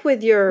feel like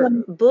with your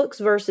Um, books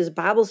versus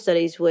Bible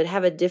studies would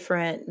have a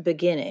different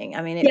beginning.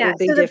 I mean, it Yeah, would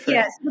be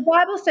different. so the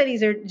Bible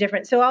studies are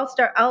different. So I'll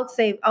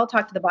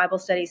talk to the Bible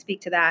study, speak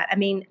to that. I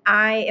mean,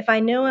 if I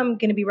know I'm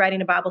going to be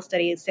writing a Bible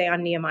study, say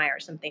on Nehemiah or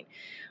something,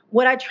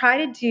 what I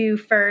try to do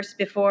first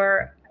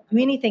before I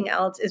do anything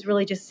else is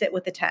really just sit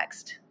with the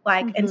text.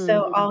 Like, and Hmm.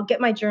 so I'll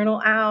get my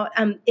journal out.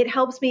 It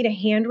helps me to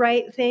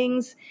handwrite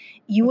things.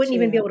 You Me wouldn't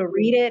even be too. able to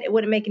read it. It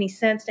wouldn't make any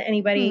sense to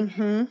anybody.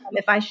 Hmm.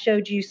 If I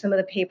showed you some of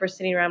the papers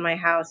sitting around my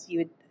house, you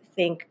would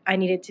think I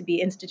needed to be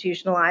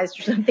institutionalized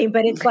or something.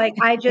 But it's like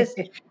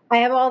I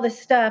have all this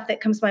stuff that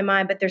comes to my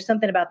mind, but there's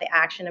something about the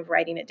action of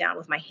writing it down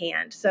with my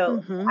hand. So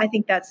Hmm. I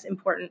think that's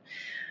important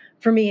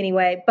for me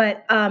anyway.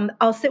 But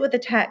I'll sit with the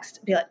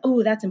text, be like,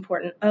 oh, that's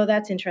important. Oh,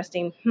 that's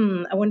interesting.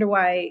 I wonder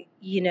why,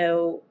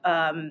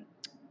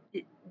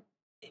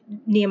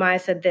 Nehemiah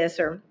said this,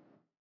 or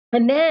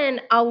And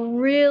then I'll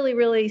really,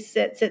 really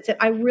sit.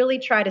 I really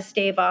try to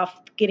stave off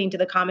getting to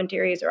the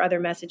commentaries or other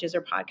messages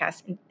or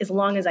podcasts as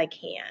long as I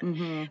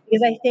can.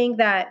 Because I think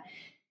that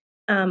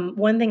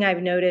one thing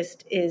I've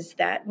noticed is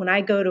that when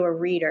I go to a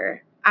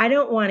reader, I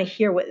don't want to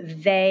hear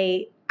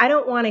I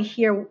don't want to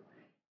hear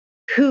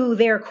who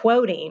they're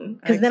quoting,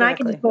 because then I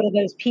can just go to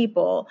those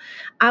people.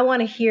 I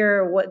want to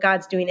hear what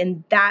God's doing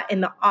in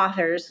the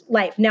author's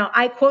life. Now,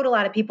 I quote a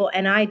lot of people,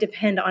 and I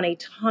depend on a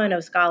ton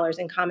of scholars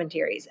and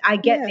commentaries. I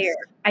get there.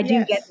 I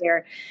do get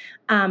there.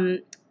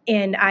 And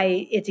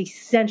it's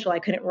essential. I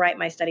couldn't write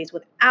my studies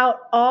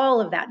without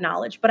all of that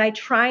knowledge, but I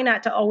try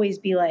not to always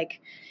be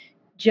like,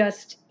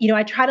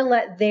 I try to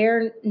let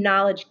their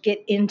knowledge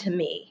get into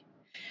me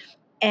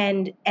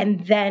and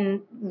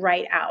then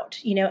write out,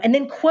 and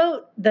then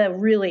quote the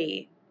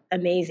really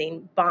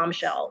amazing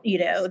bombshell,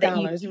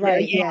 Scholars,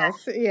 right?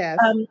 Yes.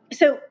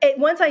 So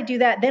once I do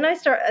that, then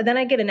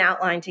I get an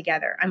outline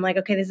together. I'm like,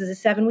 okay, this is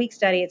a 7-week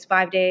study. It's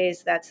 5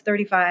 days. That's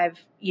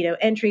 35,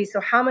 entries.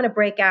 So how I'm going to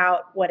break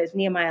out, what is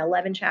Nehemiah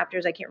 11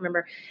 chapters? I can't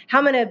remember how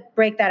I'm going to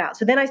break that out.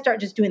 So then I start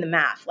just doing the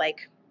math,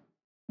 like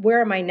where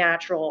are my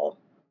natural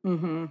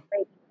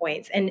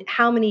points and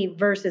how many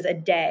verses a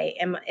day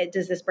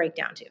does this break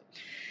down to?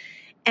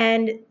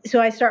 And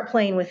so I start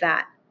playing with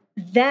that.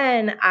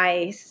 Then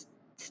I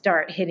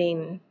start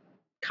hitting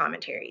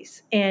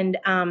commentaries. And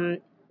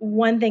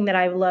one thing that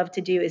I love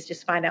to do is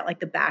just find out like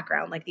the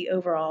background, like the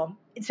overall.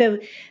 So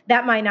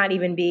that might not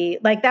even be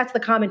like, that's the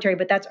commentary,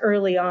 but that's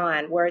early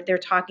on where they're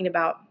talking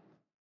about,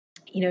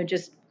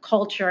 just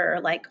culture,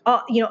 like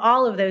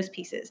all of those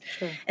pieces.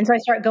 Sure. And so I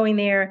start going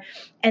there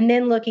and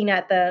then looking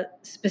at the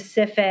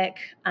specific,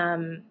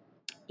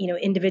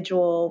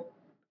 individual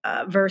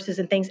verses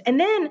and things. And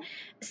then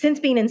since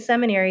being in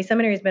seminary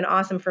has been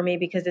awesome for me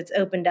because it's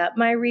opened up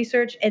my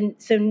research. And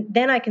so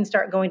then I can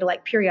start going to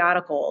like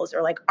periodicals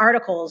or like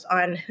articles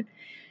on,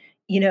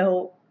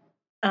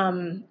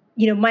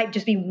 might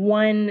just be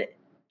one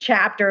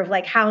chapter of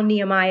like how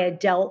Nehemiah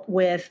dealt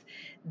with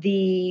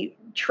the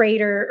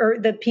traitor or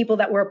the people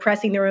that were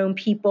oppressing their own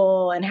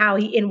people and how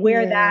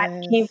where that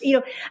came,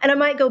 and I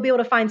might be able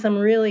to find some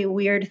really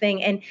weird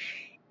thing.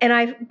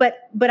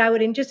 But I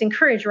would just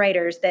encourage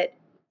writers that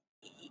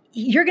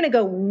you're going to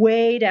go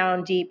way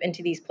down deep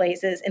into these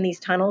places and these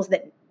tunnels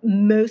that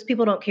most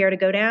people don't care to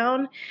go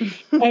down.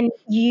 And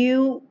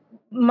you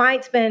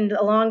might spend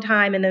a long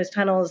time in those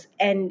tunnels.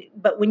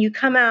 But when you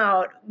come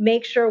out,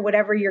 make sure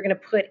whatever you're going to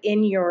put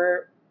in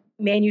your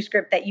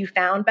manuscript that you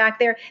found back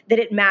there, that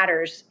it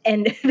matters.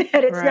 And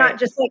that it's not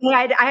just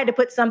like, hey, I had to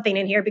put something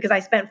in here because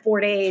I spent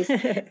 4 days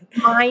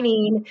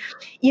mining,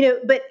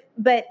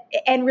 but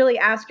really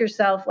ask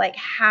yourself, like,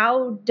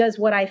 how does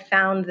what I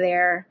found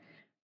there,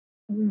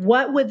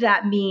 what would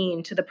that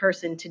mean to the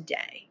person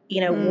today?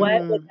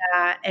 What would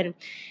that, and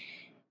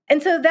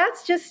so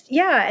that's just,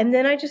 and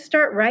then I just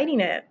start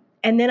writing it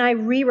and then I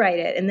rewrite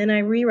it and then I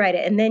rewrite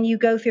it. And then you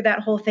go through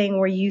that whole thing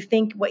where you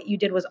think what you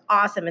did was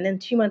awesome. And then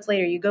 2 months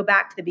later, you go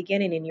back to the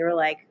beginning and you're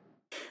like,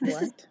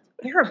 this is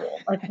terrible.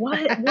 Like, what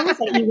was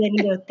I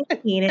even,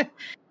 thinking?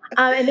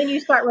 And then you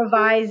start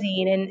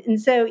revising.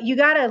 And so you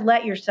got to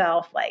let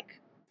yourself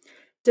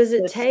does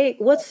it take,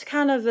 what's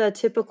kind of a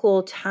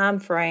typical time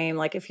frame?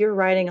 Like if you're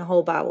writing a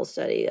whole Bible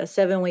study, a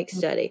 7-week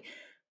study,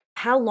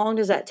 how long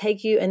does that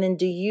take you? And then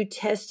do you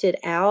test it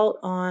out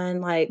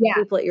on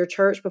people at your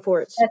church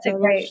before it's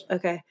published?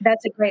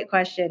 That's a great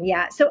question.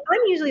 Yeah. So I'm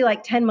usually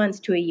like 10 months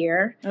to a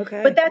year.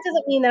 Okay. But that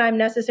doesn't mean that I'm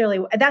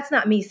that's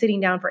not me sitting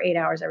down for 8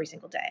 hours every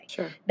single day.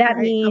 Sure. That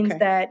means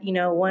that,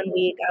 1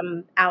 week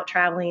I'm out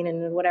traveling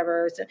and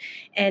whatever. So,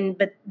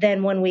 but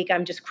then 1 week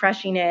I'm just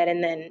crushing it.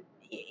 And then,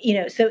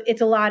 so it's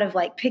a lot of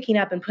like picking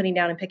up and putting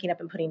down and picking up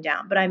and putting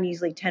down, but I'm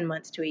usually 10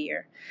 months to a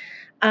year.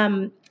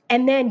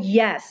 And then,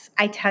 yes,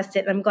 I test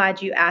it. I'm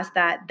glad you asked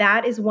that.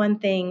 That is one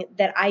thing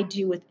that I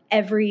do with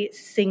every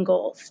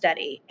single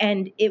study.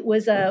 And it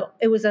was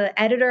an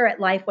editor at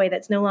Lifeway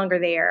that's no longer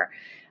there.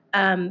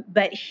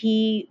 But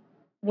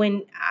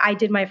when I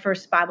did my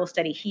first Bible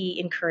study, he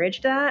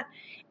encouraged that.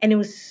 And it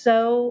was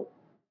so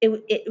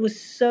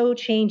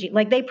changing.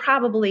 Like they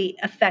probably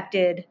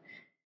affected,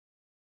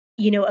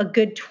 a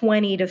good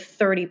 20 to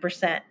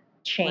 30%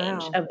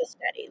 change of the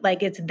study.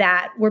 Like it's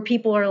that where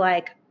people are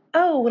like,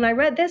 oh, when I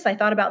read this, I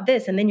thought about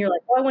this. And then you're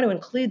like, oh, I want to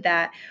include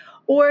that.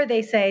 Or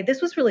they say,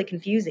 this was really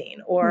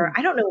confusing. Or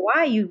I don't know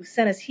why you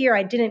sent us here.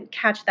 I didn't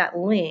catch that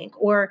link.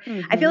 Or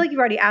I feel like you've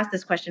already asked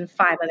this question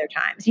 5 other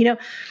times,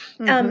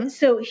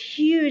 so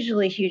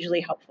hugely, hugely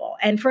helpful.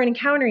 And for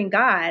Encountering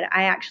God,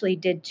 I actually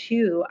did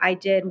 2. I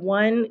did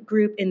one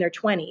group in their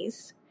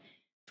 20s.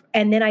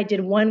 And then I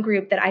did one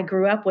group that I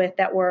grew up with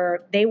they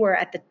were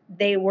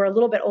a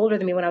little bit older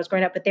than me when I was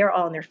growing up, but they were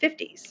all in their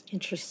 50s.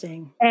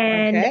 Interesting.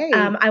 And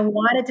I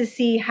wanted to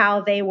see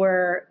how they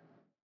were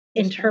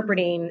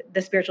interpreting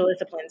the spiritual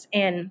disciplines.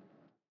 And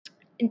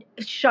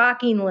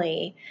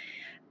shockingly,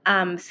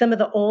 some of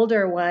the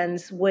older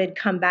ones would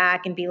come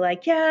back and be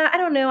like, yeah, I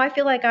don't know. I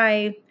feel like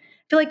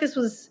this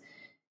was,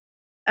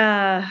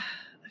 I'm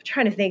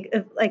trying to think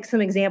of like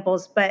some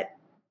examples, but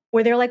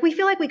where they're like, we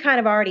feel like we kind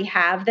of already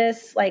have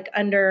this like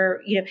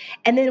under,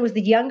 and then it was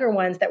the younger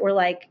ones that were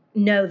like,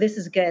 no, this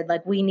is good.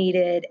 Like we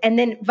needed, and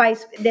then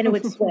then it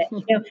would switch.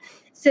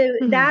 So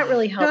that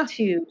really helped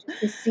too, just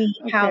to see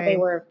how they Okay.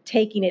 were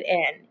taking it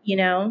in,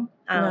 No,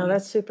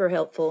 that's super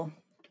helpful.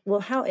 Well,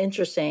 how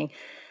interesting.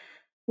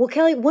 Well,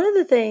 Kelly, one of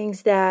the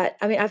things that,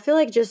 I feel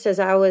like just as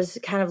I was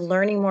kind of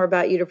learning more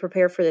about you to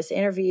prepare for this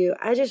interview,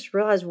 I just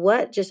realized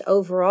what just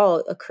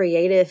overall a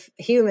creative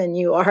human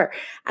you are.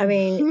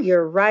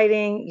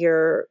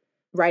 You're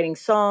writing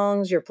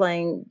songs, you're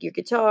playing your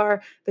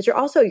guitar, but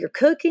you're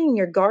cooking,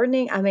 you're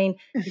gardening.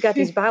 You've got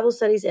these Bible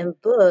studies and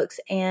books,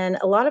 and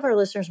a lot of our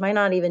listeners might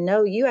not even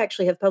know you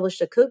actually have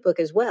published a cookbook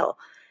as well.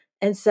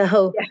 And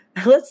so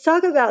let's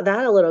talk about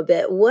that a little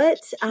bit.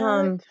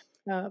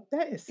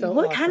 That is so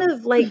What awesome. kind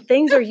of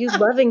things are you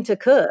loving to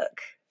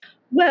cook?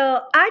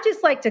 Well, I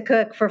just like to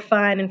cook for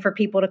fun and for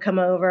people to come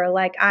over.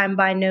 Like I'm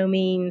by no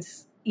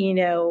means,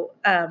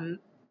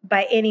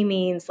 by any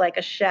means like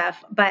a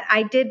chef, but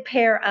I did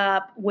pair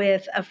up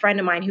with a friend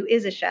of mine who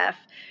is a chef,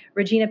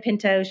 Regina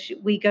Pinto.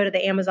 We go to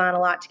the Amazon a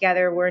lot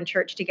together. We're in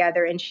church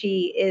together, and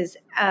she's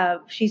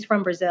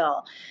from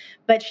Brazil,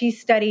 but she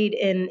studied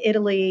in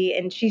Italy,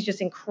 and she's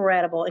just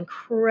incredible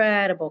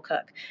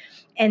cook.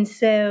 And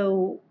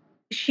so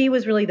she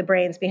was really the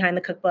brains behind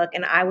the cookbook,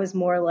 and I was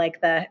more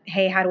like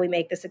hey, how do we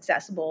make this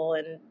accessible?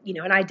 And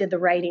and I did the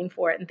writing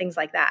for it and things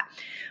like that.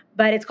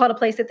 But it's called A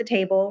Place at the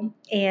Table,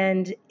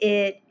 and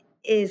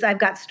I've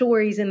got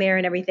stories in there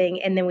and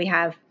everything, and then we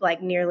have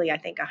like nearly, I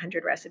think,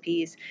 100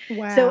 recipes.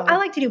 Wow. So I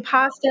like to do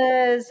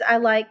pastas. I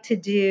like to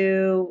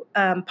do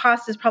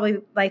pastas, probably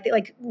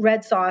like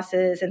red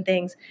sauces and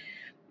things.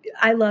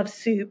 I love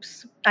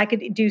soups. I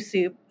could do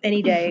soup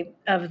any day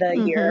of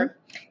the year.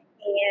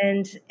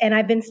 And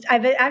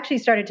I've actually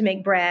started to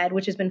make bread,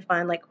 which has been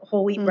fun, like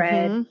whole wheat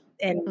bread,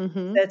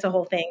 and that's a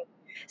whole thing.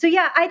 So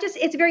yeah,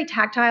 it's very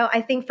tactile.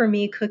 I think for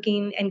me,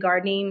 cooking and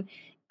gardening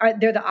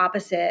they're the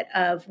opposite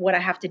of what I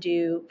have to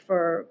do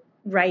for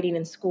writing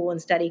in school and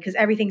study, because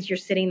everything's you're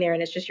sitting there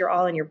and you're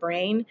all in your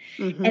brain.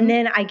 And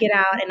then I get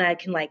out and I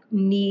can like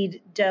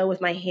knead dough with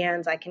my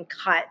hands. I can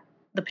cut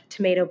the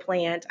tomato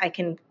plant. I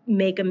can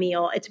make a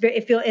meal.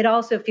 It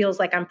also feels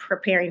like I'm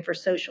preparing for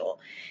social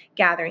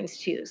gatherings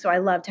too. So I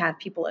love to have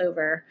people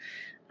over.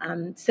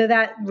 So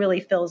that really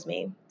fills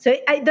me. So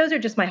those are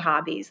just my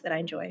hobbies that I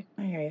enjoy.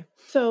 I hear you.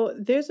 So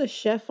there's a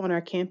chef on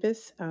our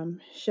campus,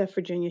 Chef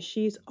Virginia.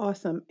 She's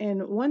awesome.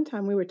 And one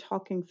time we were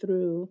talking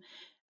through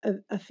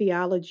a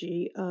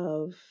theology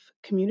of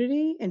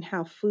community and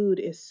how food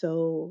is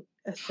so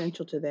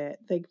essential to that.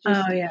 Like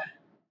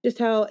just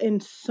how in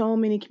so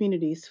many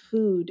communities,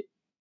 food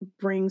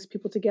brings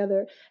people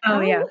together.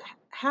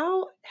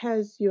 How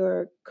has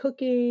your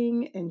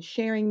cooking and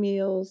sharing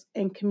meals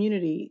and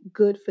community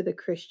good for the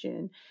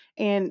Christian?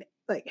 And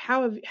like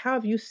how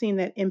have you seen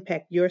that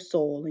impact your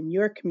soul and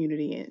your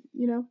community and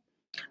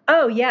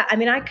Oh yeah.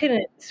 I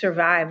couldn't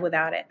survive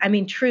without it.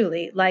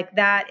 Truly, like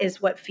that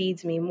is what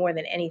feeds me more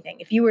than anything.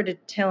 If you were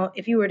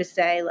to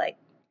say like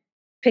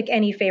pick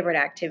any favorite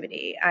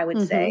activity, I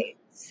would say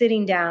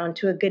sitting down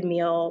to a good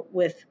meal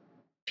with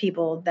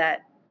people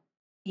that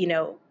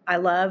I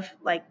love,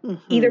 like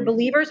either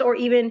believers or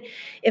even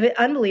if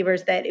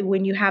unbelievers, that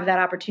when you have that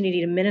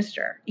opportunity to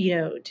minister,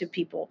 to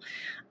people.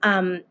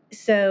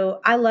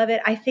 So I love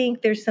it. I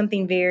think there's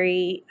something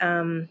very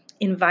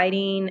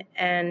inviting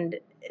and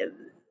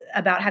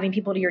about having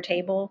people to your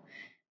table.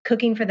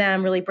 Cooking for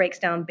them really breaks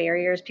down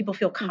barriers. People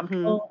feel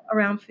comfortable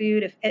around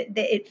food. If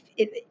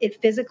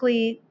it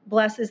physically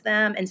blesses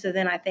them, and so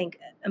then I think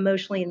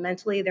emotionally and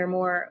mentally they're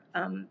more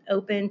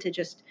open to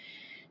just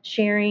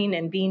sharing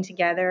and being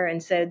together.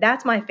 And so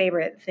that's my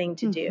favorite thing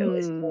to do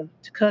is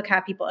to cook,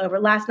 have people over.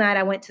 Last night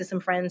I went to some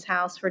friend's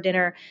house for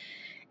dinner,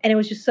 and it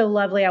was just so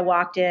lovely. I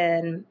walked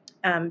in,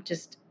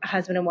 just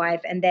husband and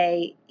wife, and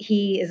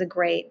he is a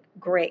great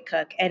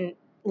cook, and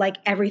like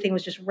everything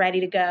was just ready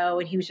to go,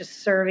 and he was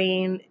just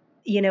serving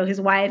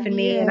his wife and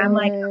me, and I'm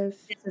like,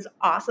 this is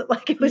awesome.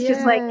 Like it was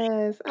just like,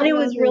 and it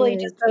was really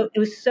just it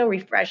was so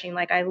refreshing.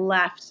 Like I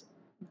left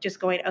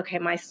just going, okay,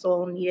 my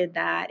soul needed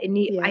that. I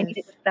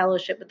needed the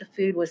fellowship, but the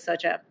food was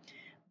such a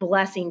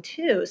blessing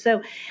too.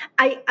 So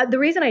the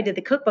reason I did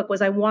the cookbook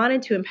was I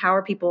wanted to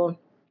empower people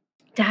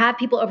to have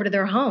people over to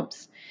their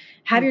homes.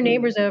 Have your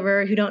neighbors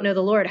over who don't know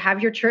the Lord.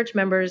 Have your church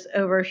members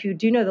over who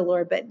do know the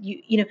Lord, but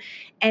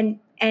and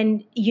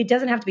it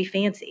doesn't have to be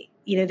fancy.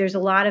 There's a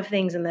lot of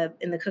things in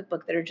the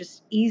cookbook that are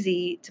just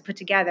easy to put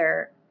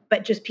together,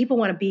 but just people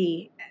want to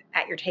be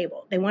at your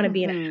table. They want to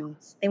be in a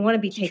house. They want to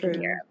be taken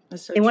care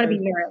of. They want to be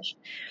nourished.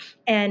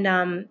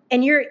 And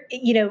you're,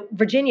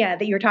 Virginia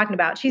that you were talking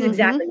about, she's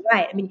exactly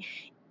right.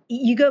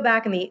 You go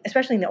back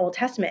especially in the Old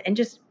Testament, and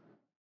just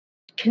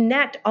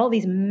connect all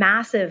these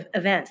massive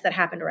events that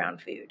happened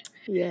around food.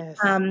 Yes.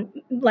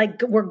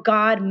 Like where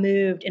God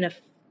moved in a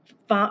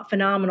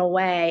phenomenal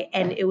way,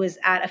 and it was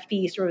at a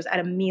feast, or it was at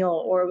a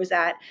meal, or it was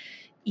at,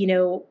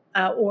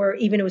 or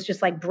even it was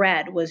just like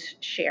bread was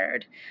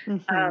shared.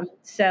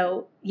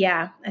 So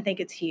yeah, I think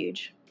it's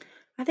huge.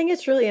 I think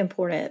it's really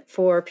important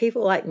for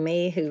people like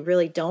me who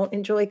really don't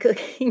enjoy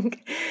cooking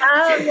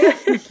Oh, yeah.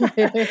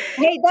 to,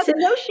 Hey, that's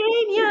no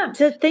shame. Yeah.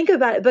 to think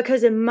about it,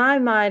 because in my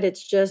mind,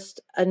 it's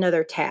just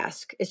another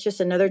task. It's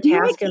just another Do you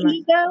like task to in my.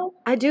 eat though?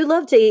 I do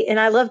love to eat, and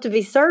I love to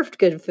be served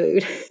good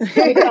food.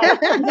 Okay.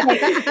 Some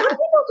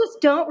people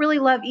just don't really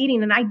love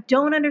eating, and I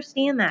don't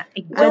understand that.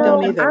 I I don't. don't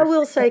Well, either. I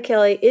will say,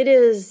 Kelly, it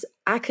is,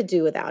 I could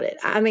do without it.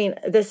 I mean,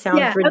 this sounds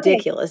Yeah. Okay.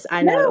 ridiculous.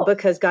 I know, No,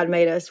 because God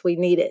made us, we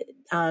need it.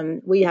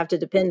 We have to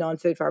depend on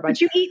food for our body.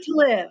 but you eat to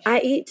live. I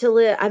eat to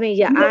live. I mean,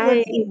 yeah, You don't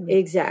live to eat.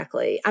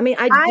 exactly. I mean,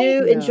 I I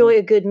do Yeah. enjoy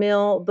a good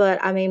meal,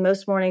 but I mean,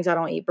 most mornings I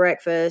don't eat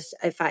breakfast.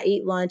 If I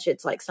eat lunch,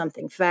 it's like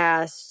something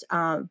fast.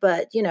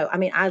 But I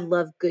mean, I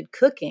love good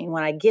cooking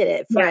when I get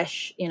it Yeah.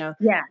 fresh,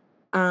 Yeah.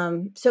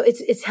 So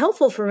it's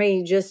helpful for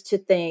me just to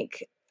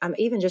think,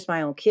 even just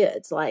my own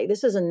kids, like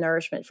this is a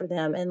nourishment for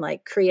them, and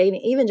like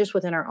creating, even just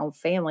within our own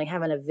family,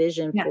 having a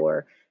vision Yeah.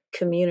 for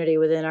community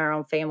within our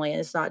own family. And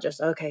it's not just,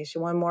 okay, so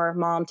one more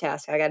mom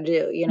task I got to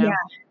do, Yeah.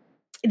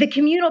 The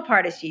communal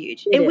part is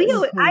huge. It And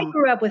is. I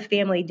grew up with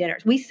family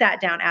dinners. We sat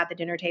down at the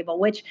dinner table,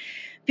 which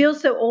feels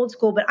so old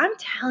school, but I'm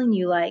telling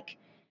you, like,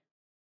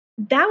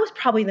 that was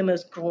probably the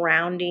most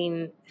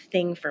grounding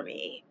thing for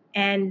me.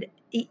 And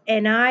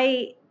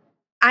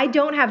I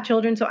don't have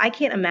children, so I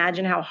can't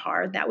imagine how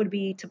hard that would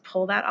be to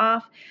pull that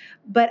off.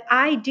 But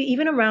I do,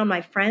 even around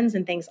my friends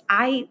and things,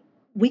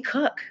 we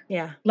cook.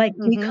 Yeah. Like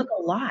we Mhm. cook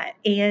a lot.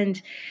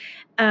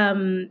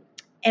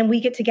 And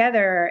we get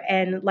together,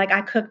 and like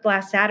I cooked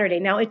last Saturday.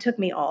 Now it took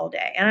me all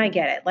day, and I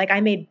get it. Like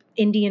I made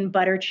Indian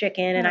butter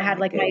chicken, and I Oh, had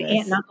my like my aunt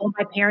goodness. and uncle, and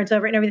my parents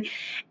over it and everything.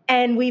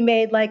 And we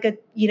made like a,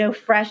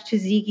 fresh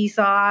tzatziki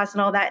sauce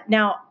and all that.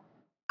 Now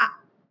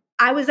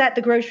I was at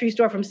the grocery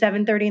store from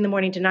 7:30 in the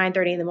morning to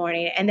 9:30 in the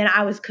morning, and then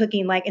I was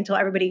cooking like until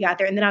everybody got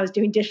there, and then I was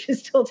doing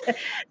dishes till so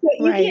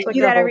you Right. can't Like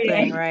do the that whole every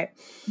thing, day. right?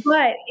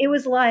 But it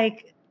was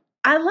like,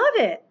 I love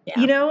it. Yeah.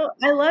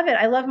 I love it.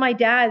 I love my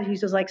dad,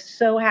 who's just like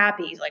so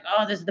happy. He's like,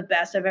 "Oh, this is the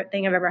best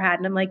thing I've ever had,"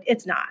 and I'm like,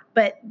 "It's not,"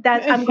 but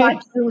I'm glad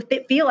you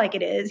feel like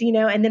it is,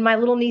 And then my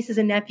little nieces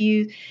and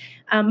nephews,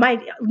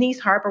 my niece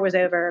Harper was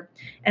over,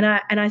 and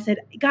I said,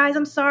 "Guys,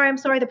 I'm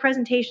sorry. The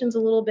presentation's it's a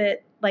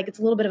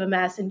little bit of a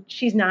mess," and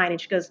she's 9, and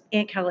she goes,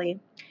 "Aunt Kelly,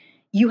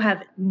 you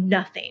have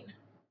nothing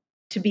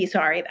to be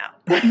sorry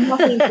about.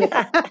 Nothing to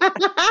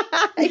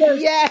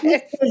Yes.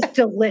 This is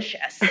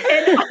delicious."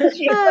 And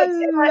she I goes,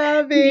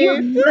 love "You have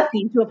it.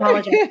 nothing to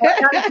apologize for."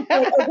 And I was just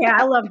like, okay,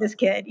 I love this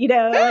kid,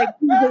 like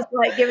he's just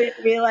like giving it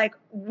to me like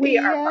we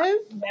are Yes.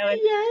 fine,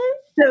 Yes.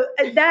 So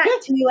that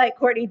to you, like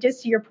Courtney,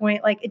 just to your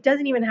point, like it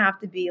doesn't even have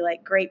to be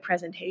like great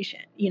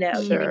presentation, You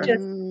can Sure.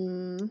 just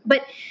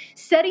but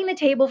setting the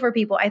table for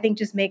people, I think,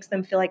 just makes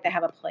them feel like they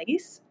have a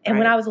place. And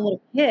when Right. I was a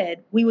little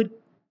kid, we would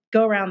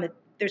go around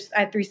I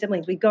have 3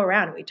 siblings. We'd go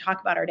around and we'd talk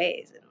about our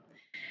days.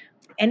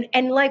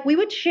 And like we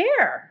would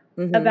share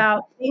Mhm.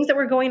 about things that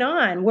were going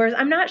on. Whereas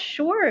I'm not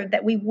sure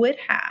that we would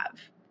have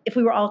if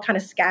we were all kind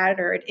of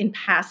scattered in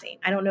passing.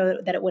 I don't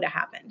know that it would have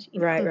happened.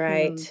 Right,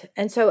 right.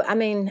 And so, I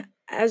mean,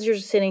 as you're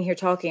sitting here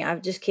talking, I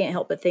just can't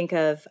help but think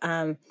of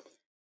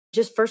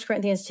just 1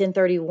 Corinthians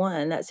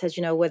 10:31 that says,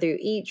 whether you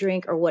eat,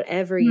 drink, or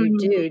whatever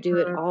you do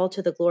it all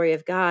to the glory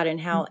of God. And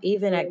how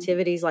even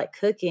activities like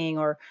cooking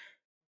or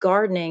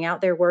gardening,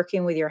 out there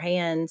working with your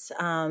hands,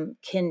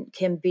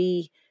 can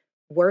be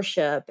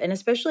worship. And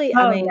especially,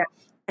 I Oh, mean, yeah.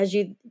 as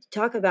you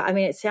talk about, I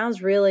mean, it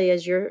sounds really,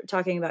 as you're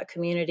talking about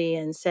community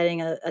and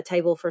setting a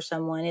table for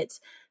someone,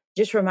 it's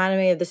just reminded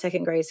me of the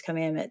second greatest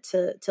commandment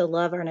to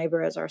love our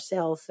neighbor as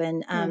ourselves.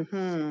 And I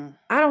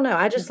don't know,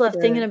 I just love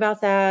thinking about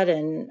that,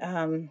 and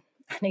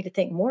I need to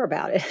think more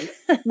about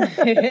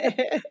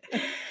it.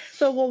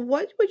 So, well,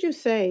 what would you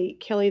say,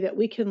 Kelly, that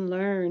we can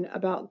learn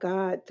about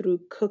God through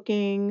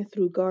cooking,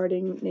 through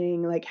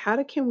gardening? Like,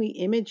 can we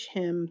image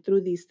Him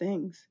through these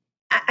things?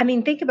 I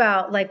mean, think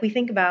about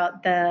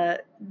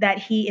that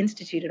he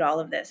instituted all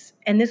of this.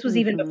 And this was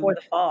even before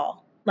the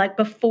fall, like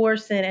before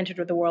sin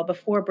entered the world,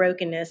 before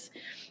brokenness.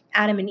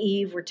 Adam and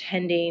Eve were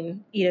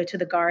tending, to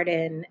the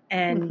garden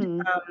and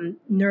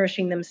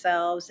nourishing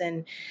themselves.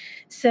 And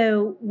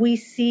so we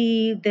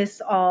see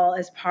this all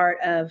as part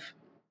of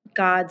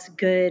God's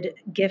good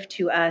gift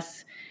to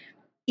us,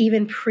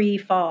 even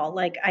pre-fall.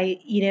 Like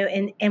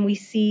and we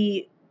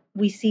see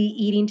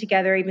eating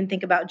together. Even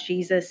think about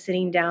Jesus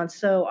sitting down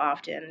so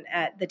often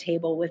at the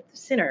table with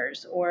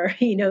sinners, or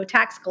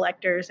tax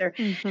collectors, or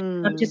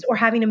or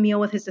having a meal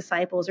with his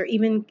disciples, or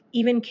even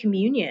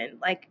communion.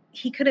 Like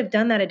he could have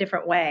done that a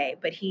different way,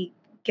 but he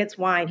gets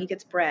wine, he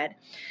gets bread.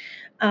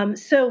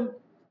 So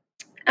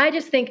I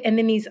just think, and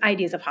then these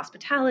ideas of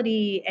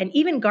hospitality and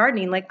even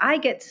gardening, like I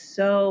get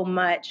so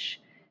much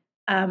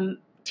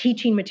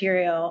teaching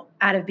material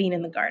out of being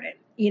in the garden,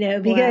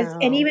 because,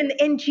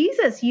 and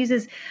Jesus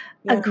uses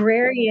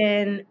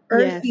agrarian,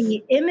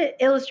 earthy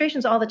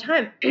illustrations all the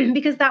time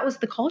because that was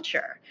the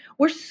culture.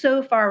 We're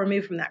so far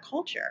removed from that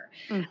culture.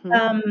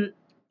 And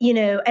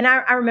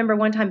I remember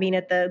one time being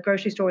at the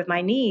grocery store with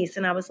my niece,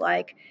 and I was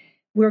like,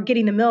 we were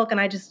getting the milk,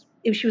 and I just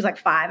she was like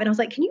 5. And I was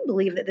like, can you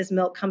believe that this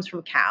milk comes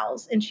from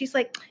cows? And she's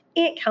like,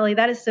 Aunt Kelly,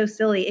 that is so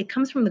silly. It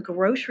comes from the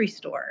grocery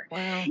store,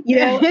 Wow.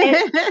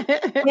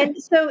 And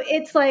so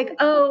it's like,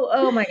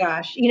 oh my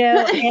gosh,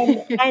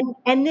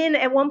 and then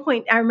at one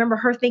point I remember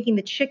her thinking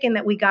the chicken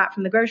that we got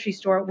from the grocery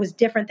store was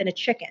different than a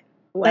chicken.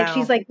 Like,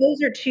 she's Wow. like,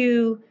 those are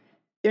two,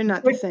 They're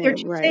not they're the same,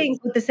 two right? things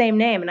with the same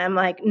name. And I'm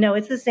like, no,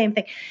 it's the same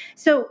thing.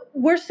 So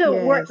we're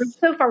Yes.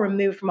 so far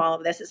removed from all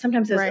of this that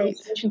sometimes those Right.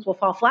 illustrations will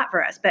fall flat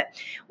for us. But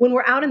when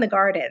we're out in the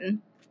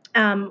garden,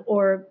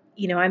 or,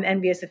 I'm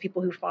envious of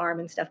people who farm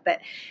and stuff, but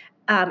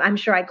I'm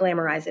sure I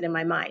glamorize it in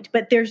my mind,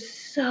 but there's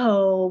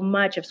so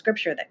much of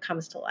scripture that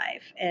comes to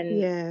life. And,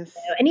 Yes.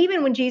 and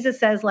even when Jesus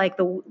says, like,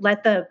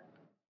 let the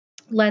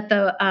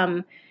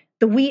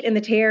wheat and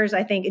the tares,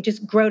 I think it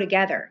just grow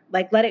together,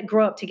 like, let it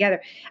grow up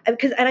together. And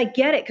I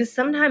get it. 'Cause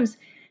sometimes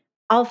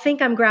I'll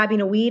think I'm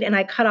grabbing a weed and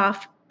I cut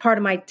off part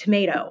of my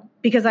tomato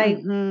because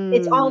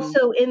it's all Mhm.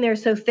 so in there,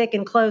 so thick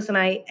and close. And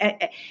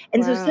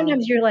so Wow.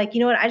 sometimes you're like, you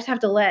know what, I just have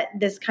to let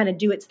this kind of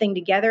do its thing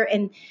together.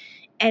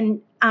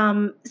 And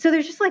so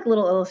there's just like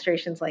little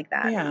illustrations like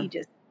that Yeah. you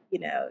just,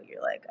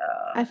 you're like,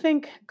 I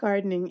think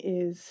gardening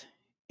is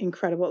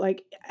incredible.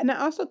 Like, and I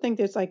also think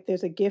there's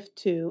a gift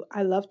to,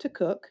 I love to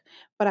cook,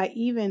 but I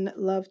even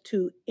love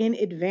to in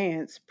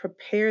advance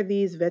prepare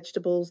these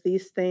vegetables,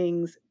 these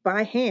things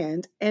by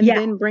hand, and yeah,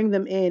 then bring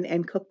them in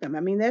and cook them. I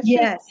mean,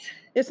 yes,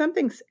 there's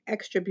something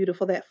extra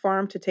beautiful, that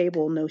farm to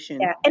table notion.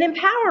 yeah, and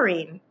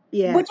empowering,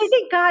 which I Yes.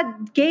 think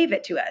God gave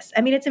it to us.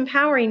 I mean, it's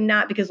empowering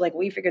not because like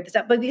we figured this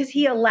out, but because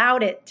He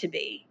allowed it to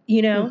be,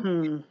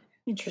 Mhm.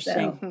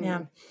 Interesting. So Yeah.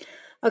 Mhm.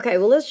 Okay,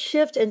 well, let's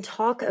shift and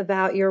talk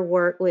about your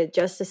work with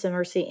Justice and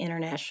Mercy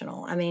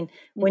International. I mean,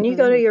 when you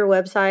go to Mhm. your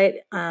website,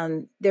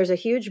 there's a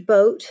huge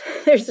boat,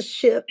 there's a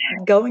ship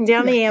going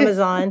down the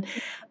Amazon.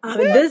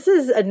 And this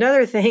is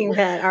another thing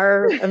that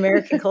our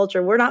American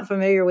culture, we're not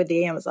familiar with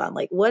the Amazon.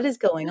 Like, what is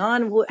going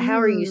on? How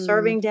are you Mm.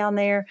 serving down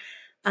there?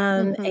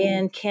 Mhm.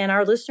 And can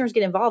our listeners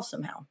get involved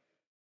somehow?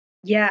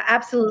 yeah,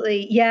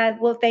 absolutely. Yeah.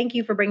 Well, thank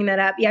you for bringing that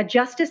up. Yeah.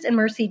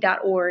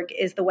 justiceandmercy.org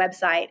is the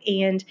website.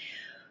 And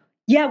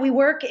yeah, we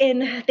work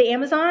in the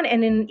Amazon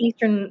and in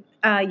Eastern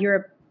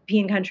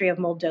European country of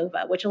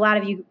Moldova, which a lot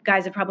of you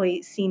guys have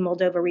probably seen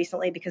Moldova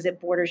recently because it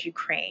borders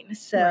Ukraine.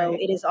 So Right.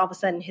 it has all of a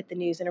sudden hit the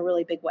news in a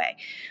really big way.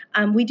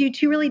 We do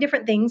 2 really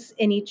different things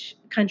in each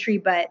country,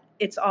 but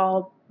it's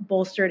all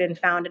bolstered and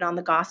founded on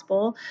the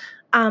gospel.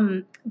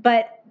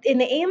 But in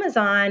the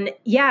Amazon,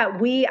 yeah,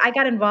 I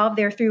got involved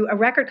there through a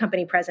record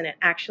company president,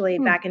 actually,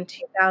 Hmm. back in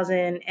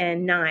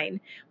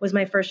 2009 was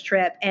my first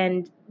trip.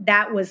 And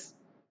that was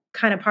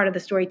kind of part of the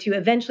story too.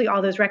 Eventually,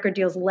 all those record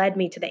deals led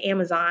me to the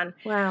Amazon.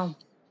 Wow.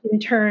 In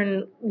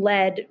turn,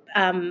 led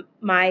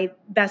my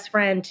best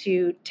friend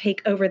to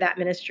take over that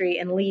ministry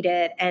and lead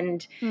it.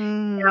 And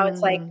now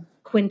it's like Mm.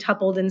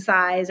 quintupled in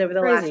size over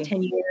the last Crazy.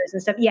 10 years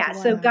and stuff. Yeah.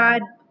 So Wow.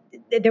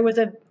 there was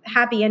a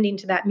happy ending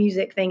to that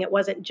music thing. It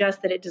wasn't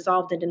just that it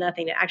dissolved into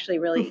nothing. It actually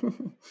really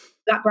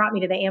brought me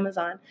to the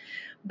Amazon.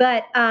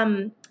 But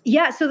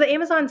yeah, so the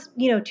Amazon's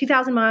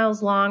 2,000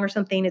 miles long or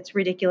something. It's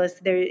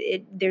ridiculous.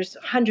 There's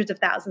hundreds of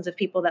thousands of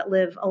people that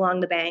live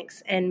along the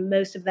banks, and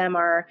most of them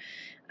are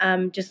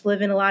just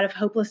live in a lot of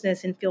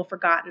hopelessness and feel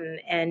forgotten,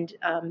 and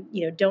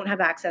don't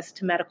have access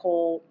to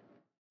medical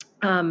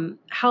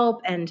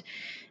help and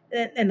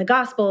the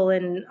gospel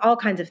and all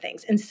kinds of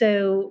things. And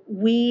so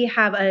we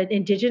have an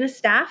indigenous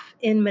staff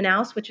in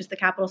Manaus, which is the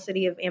capital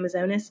city of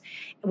Amazonas.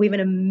 We have an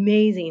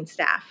amazing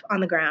staff on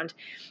the ground.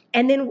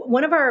 And then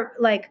one of our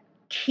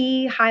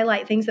key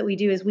highlight things that we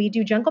do is we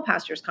do jungle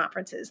pastors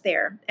conferences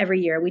there every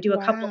year. We do a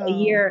couple a Wow.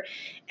 year,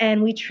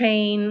 and we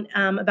train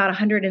about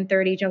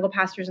 130 jungle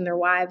pastors and their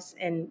wives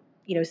and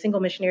single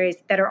missionaries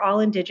that are all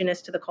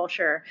indigenous to the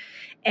culture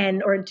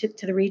or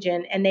to the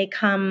region, and they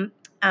come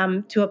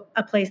to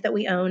a place that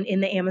we own in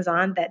the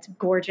Amazon that's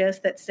gorgeous,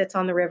 that sits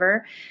on the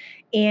river.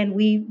 And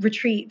we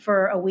retreat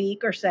for a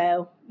week or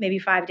so, maybe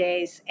 5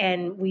 days.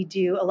 And we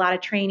do a lot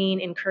of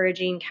training,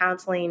 encouraging,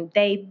 counseling.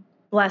 They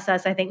bless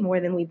us, I think, more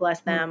than we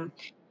bless them.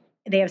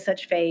 They have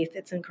such faith.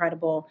 It's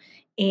incredible.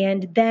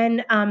 And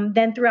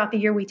then throughout the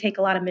year, we take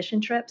a lot of mission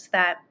trips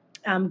that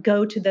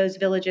go to those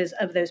villages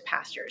of those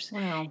pastors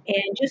Wow.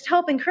 and just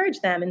help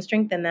encourage them and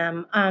strengthen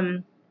them.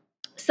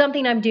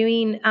 Something I'm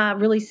doing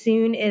really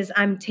soon is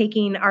I'm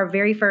taking our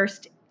very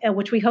first,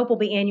 which we hope will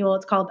be annual.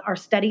 It's called our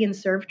Study and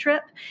Serve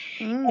trip.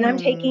 And I'm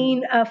Mm.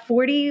 taking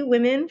 40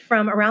 women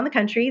from around the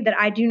country that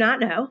I do not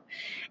know.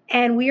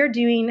 And we are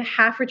doing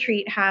half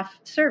retreat, half Oh,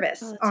 service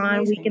that's on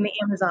a week in amazing.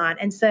 the Amazon.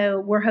 And so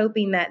we're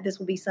hoping that this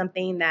will be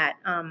something that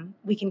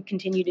we can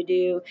continue to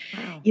do,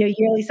 Wow.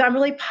 yearly. So I'm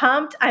really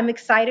pumped. I'm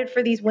excited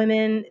for these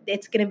women.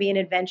 It's going to be an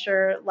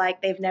adventure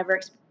like they've never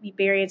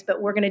experienced,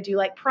 but we're going to do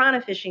like piranha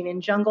fishing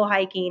and jungle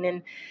hiking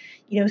and,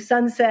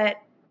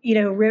 sunset,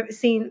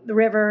 seeing the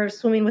river,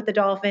 swimming with the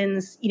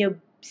dolphins,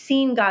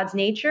 seeing God's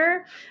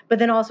nature, but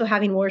then also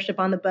having worship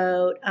on the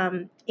boat.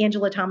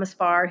 Angela Thomas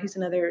Farr, who's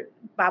another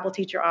Bible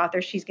teacher,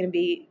 author, she and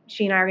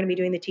I are going to be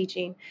doing the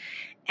teaching.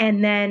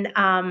 And then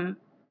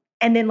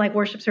and then like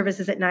worship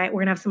services at night. We're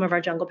going to have some of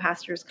our jungle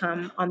pastors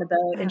come on the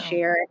boat and Wow.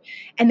 share.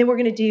 And then we're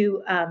going to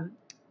do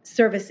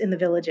service in the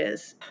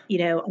villages, in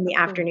the Cool.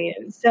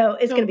 afternoon. So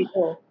it's going to So, be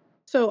cool.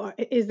 so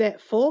is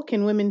that full?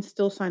 Can women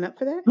still sign up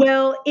for that?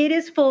 Well, it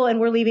is full, and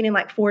we're leaving in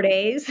like 4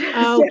 days. So I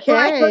don't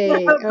Okay.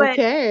 know, but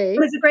Okay. it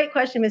was a great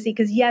question, Missy,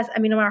 because yes, I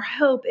mean, our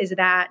hope is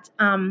that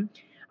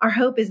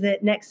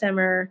next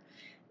summer,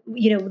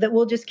 that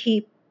we'll just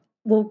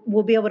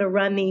we'll be able to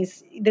run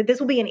these, that this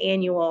will be an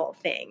annual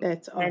thing.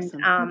 That's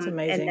awesome. That's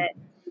amazing.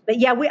 But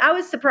yeah, I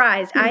was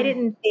surprised.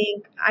 I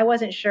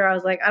wasn't sure. I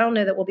was like, I don't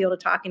know that we'll be able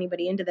to talk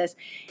anybody into this.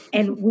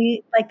 And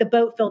the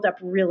boat filled up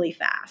really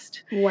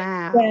fast.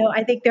 Wow. So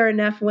I think there are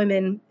enough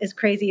women as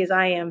crazy as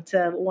I am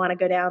to want to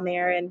go down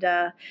there and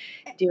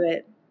do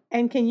it.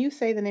 And can you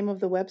say the name of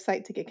the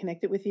website to get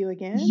connected with you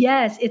again?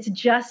 Yes, it's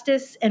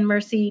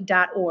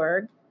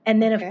justiceandmercy.org.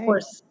 And then, of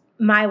course,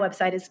 my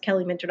website is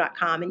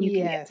kellyminter.com, and you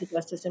can get to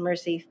Justice and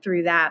Mercy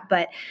through that.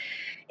 But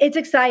it's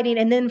exciting.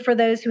 And then for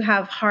those who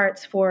have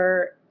hearts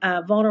for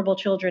vulnerable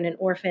children and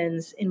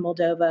orphans in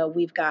Moldova,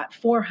 we've got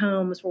 4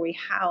 homes where we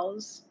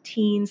house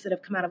teens that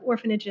have come out of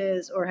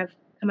orphanages or have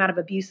come out of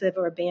abusive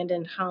or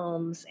abandoned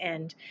homes.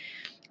 And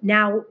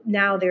now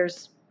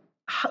there's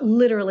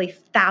literally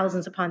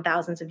thousands upon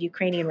thousands of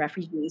Ukrainian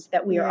refugees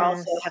that we are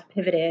also have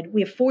pivoted.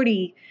 We have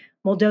 40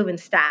 Moldovan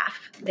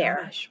staff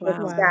there. Gosh, wow.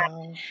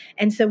 Wow.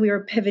 And so we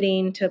were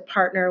pivoting to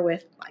partner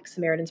with like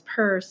Samaritan's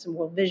Purse and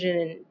World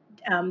Vision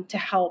and to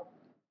help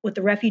with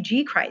the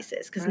refugee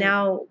crisis, because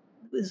now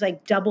it's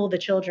like double the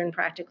children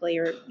practically,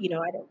 or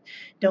I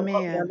don't quote me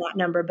on that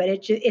number, but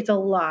it's a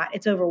lot.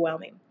 It's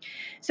overwhelming.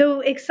 So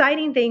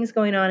exciting things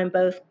going on in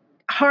both,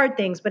 hard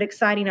things, but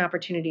exciting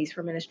opportunities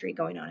for ministry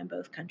going on in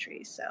both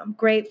countries. So I'm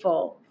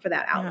grateful for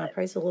that outlet. Yeah,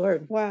 praise the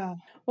Lord. Wow.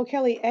 Well,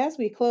 Kelly, as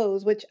we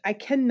close, which I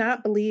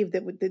cannot believe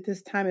that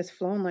this time has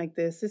flown like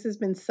this. This has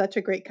been such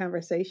a great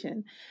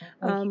conversation.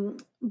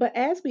 But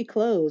as we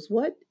close,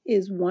 what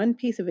is one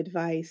piece of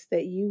advice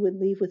that you would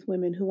leave with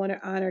women who want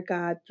to honor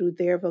God through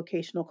their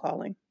vocational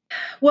calling?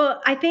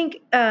 Well, I think,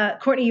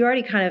 Courtney, you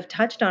already kind of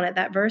touched on it,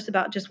 that verse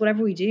about just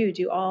whatever we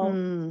do all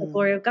for the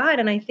glory of God.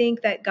 And I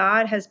think that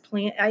God has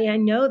I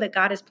know that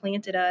God has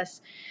planted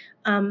us.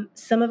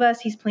 Some of us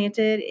He's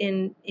planted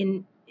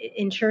in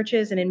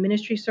churches and in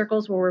ministry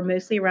circles where we're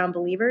mostly around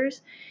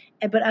believers,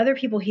 but other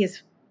people He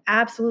has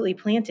absolutely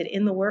planted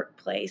in the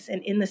workplace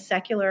and in the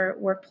secular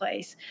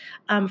workplace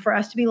for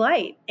us to be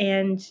light.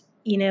 And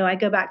I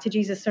go back to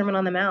Jesus' Sermon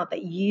on the Mount,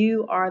 that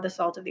you are the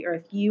salt of the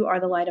earth, you are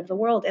the light of the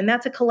world. And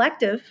that's a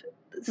collective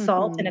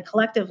salt and a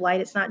collective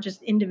light. It's not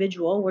just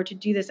individual. We're to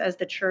do this as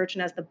the church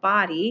and as the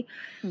body,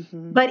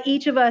 but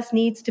each of us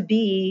needs to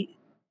be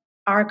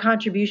our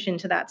contribution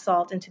to that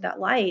salt and to that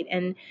light.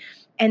 And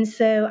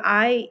so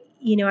I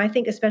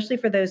think especially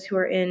for those who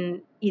are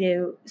in,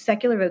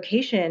 secular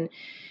vocation,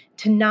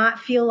 to not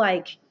feel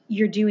like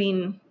you're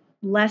doing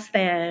less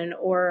than,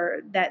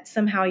 or that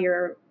somehow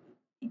you're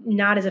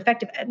not as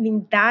effective. I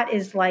mean, that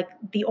is like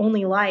the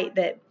only light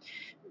that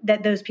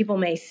those people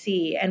may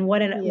see. And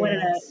what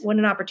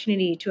an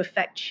opportunity to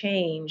affect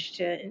change,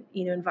 to,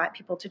 invite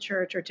people to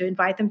church, or to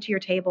invite them to your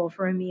table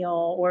for a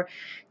meal, or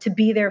to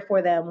be there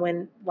for them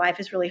when life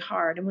is really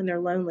hard and when they're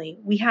lonely.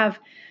 We have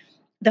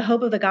the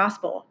hope of the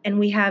gospel, and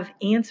we have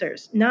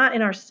answers, not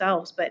in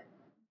ourselves, but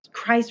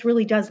Christ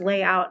really does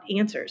lay out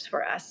answers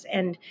for us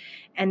and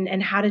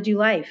how to do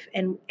life.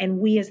 And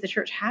we as the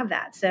church have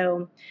that.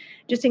 So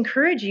just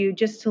encourage you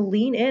just to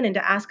lean in and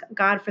to ask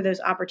God for those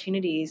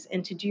opportunities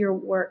and to do your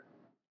work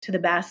to the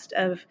best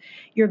of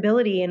your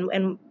ability.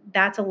 And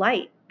that's a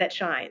light that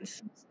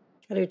shines.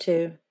 I do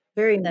too.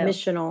 Very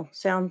missional.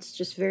 Sounds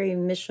just very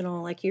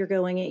missional. Like you're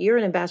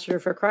an ambassador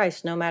for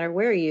Christ, no matter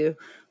where you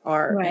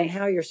are and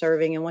how you're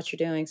serving and what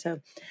you're doing. So,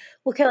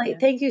 well, Kelly,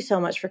 thank you so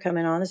much for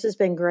coming on. This has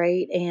been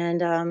great.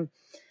 And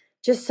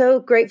just so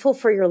grateful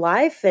for your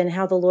life and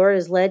how the Lord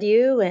has led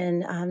you.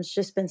 And it's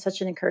just been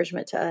such an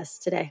encouragement to us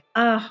today.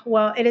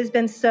 Well, it has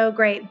been so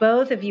great.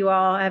 Both of you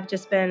all have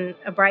just been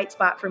a bright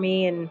spot for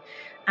me. And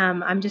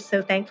I'm just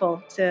so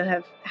thankful to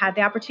have had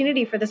the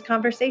opportunity for this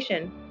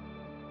conversation.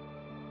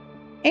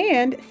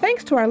 And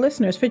thanks to our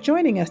listeners for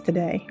joining us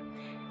today.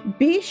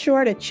 Be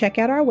sure to check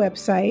out our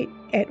website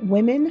at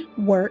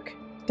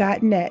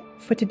womenwork.net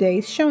for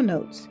today's show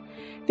notes.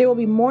 There will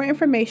be more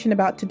information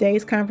about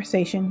today's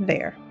conversation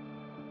there.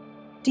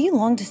 Do you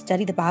long to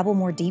study the Bible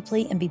more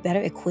deeply and be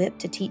better equipped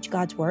to teach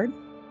God's Word?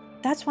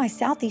 That's why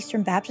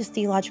Southeastern Baptist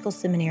Theological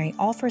Seminary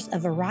offers a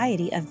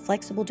variety of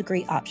flexible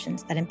degree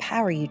options that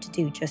empower you to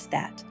do just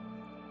that.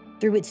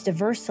 Through its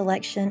diverse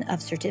selection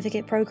of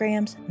certificate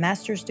programs,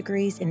 master's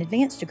degrees, and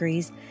advanced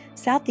degrees,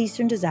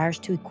 Southeastern desires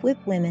to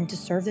equip women to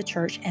serve the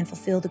church and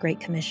fulfill the Great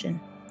Commission.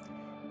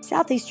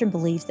 Southeastern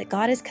believes that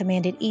God has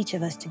commanded each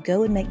of us to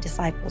go and make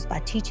disciples by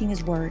teaching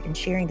His Word and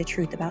sharing the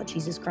truth about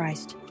Jesus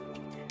Christ.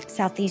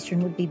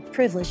 Southeastern would be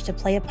privileged to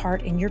play a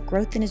part in your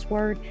growth in His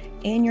Word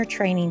and your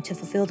training to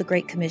fulfill the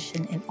Great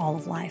Commission in all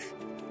of life.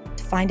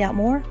 To find out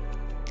more,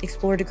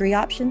 explore degree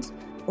options,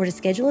 or to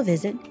schedule a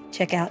visit,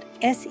 check out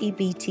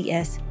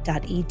sebts.edu.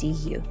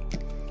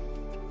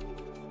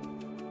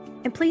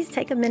 And please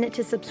take a minute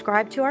to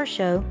subscribe to our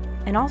show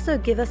and also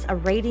give us a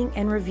rating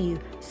and review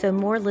so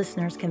more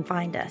listeners can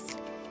find us.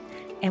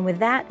 And with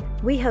that,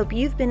 we hope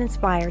you've been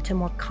inspired to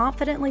more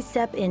confidently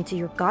step into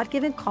your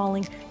God-given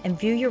calling and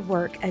view your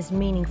work as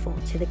meaningful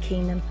to the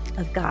kingdom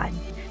of God.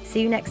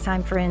 See you next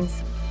time,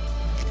 friends.